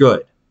wasn't as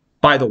good,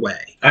 by the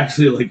way.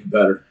 Actually, I like it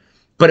better.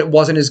 But it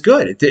wasn't as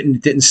good. It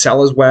didn't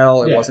sell as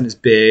well. It Yeah. wasn't as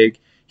big.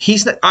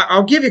 He's not,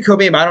 I'll give you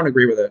Cobain, but I don't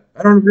agree with it.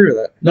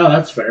 No,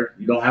 that's fair.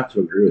 You don't have to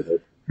agree with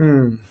it.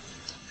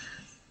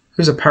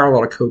 Who's a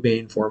parallel to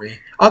Cobain for me?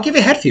 I'll give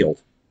you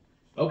Hetfield.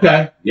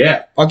 Okay,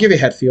 yeah. I'll give you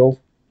Hetfield.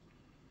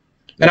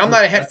 And I'm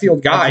not a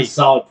Hetfield guy. That's a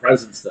solid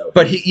presence though.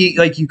 But he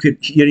like you could,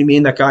 you know what I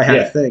mean? That guy had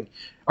Yeah. a thing.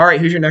 All right,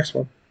 who's your next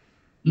one?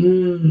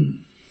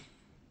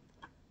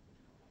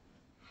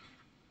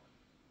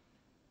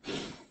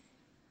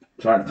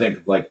 Trying to think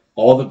of like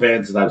all the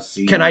bands that I've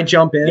seen. Can I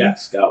jump in?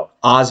 Yes, go.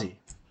 Ozzy.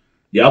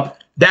 Yep.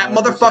 That 100%.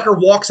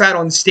 motherfucker walks out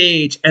on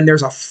stage and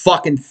there's a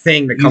fucking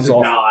thing that comes He's a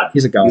off. god.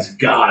 He's a god. He's a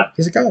god.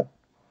 He's a god.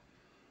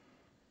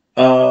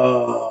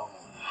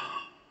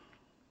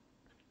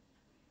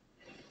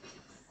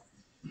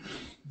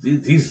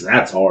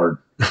 That's hard.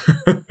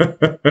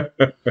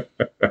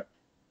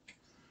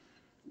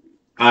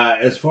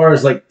 As far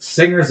as like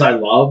singers I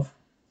love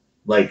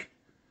Lane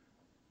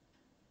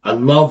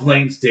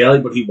Staley,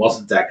 but he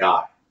wasn't that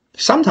guy.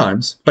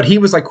 Sometimes, but he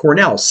was like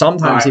Cornell.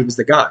 Sometimes he was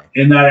the guy.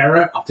 In that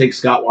era, I'll take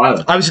Scott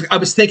Weiland. I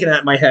was thinking that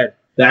in my head.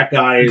 That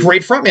guy is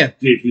Great frontman.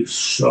 dude, he was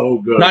so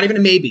good. Not even a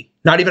maybe.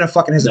 Not even a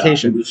fucking No,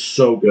 hesitation. he was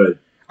so good.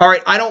 All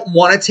right, I don't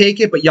want to take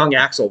it, but Young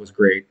Axl was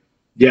great.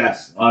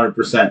 Yes,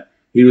 100%.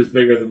 He was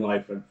bigger than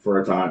life for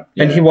a time.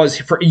 And Yeah. he was,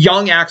 for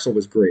Young Axl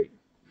was great.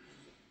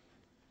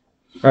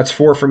 That's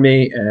 4 for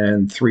me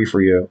and 3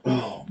 for you.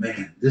 Oh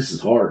man, this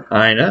is hard.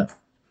 I know.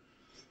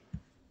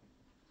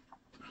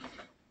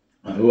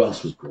 Who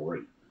else was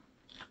great?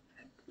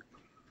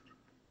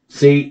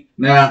 See,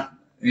 nah.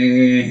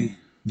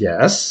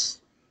 Yes.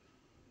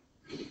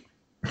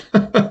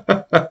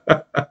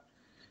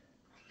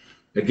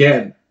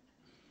 Again,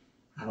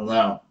 I don't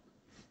know.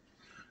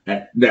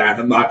 Nah,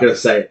 I'm not gonna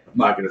say it.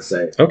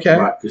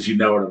 Okay. Because you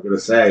know what I'm gonna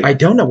say. I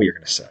don't know what you're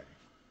going to say.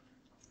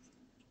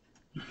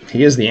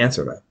 He is the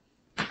answer,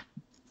 though.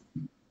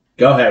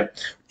 Go ahead.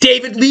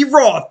 David Lee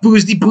Roth,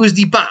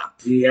 boosty bop.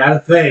 He had a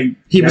thing.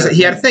 He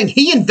had a thing.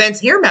 He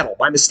invents hair metal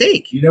by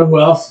mistake. You know who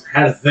else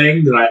had a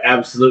thing that I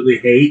absolutely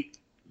hate?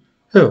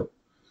 Who?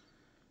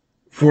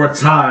 For a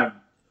time,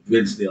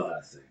 Vince Neil had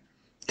a thing.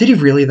 Did he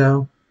really,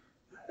 though?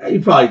 He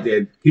probably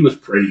did. He was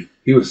pretty.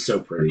 He was so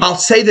pretty. I'll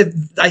say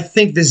that I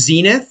think the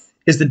zenith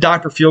is the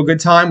Dr.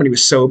 Feelgood time when he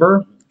was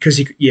sober. Because,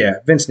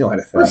 Vince Neil had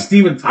a thing. Or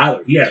Steven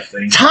Tyler. He had a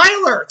thing.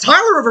 Tyler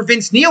over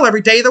Vince Neil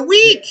every day of the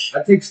week. Yeah,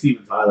 I think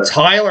Steven Tyler.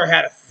 Tyler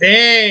had a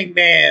thing,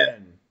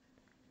 man.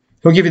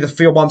 He'll give you the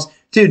feel bumps.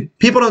 Dude,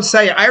 people don't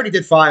say it. I already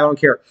did 5. I don't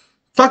care.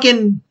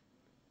 Fucking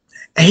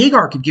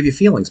Hagar could give you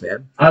feelings,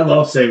 man. I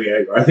love Sammy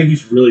Hagar. I think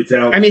he's really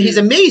talented. I mean, he's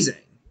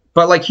amazing.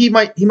 But, like, he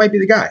might be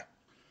the guy.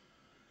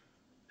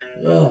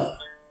 Ugh.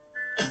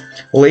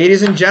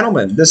 Ladies and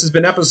gentlemen, this has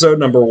been episode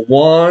number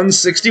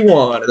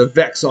 161 of the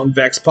Vex on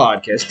Vex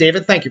podcast.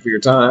 David, thank you for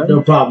your time.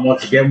 No problem.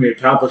 Once again, we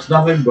accomplished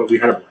nothing, but we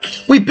had a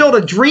blast. We built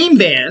a dream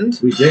band.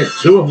 We did.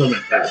 2 of them in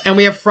fact. And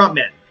we have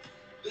frontmen.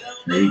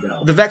 There you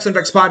go. The Vex on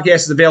Vex podcast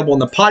is available on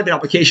the Podbean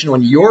application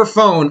on your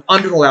phone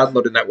under the Loud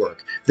Loaded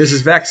network. This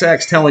is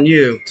VexX telling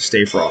you to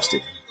stay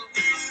frosty.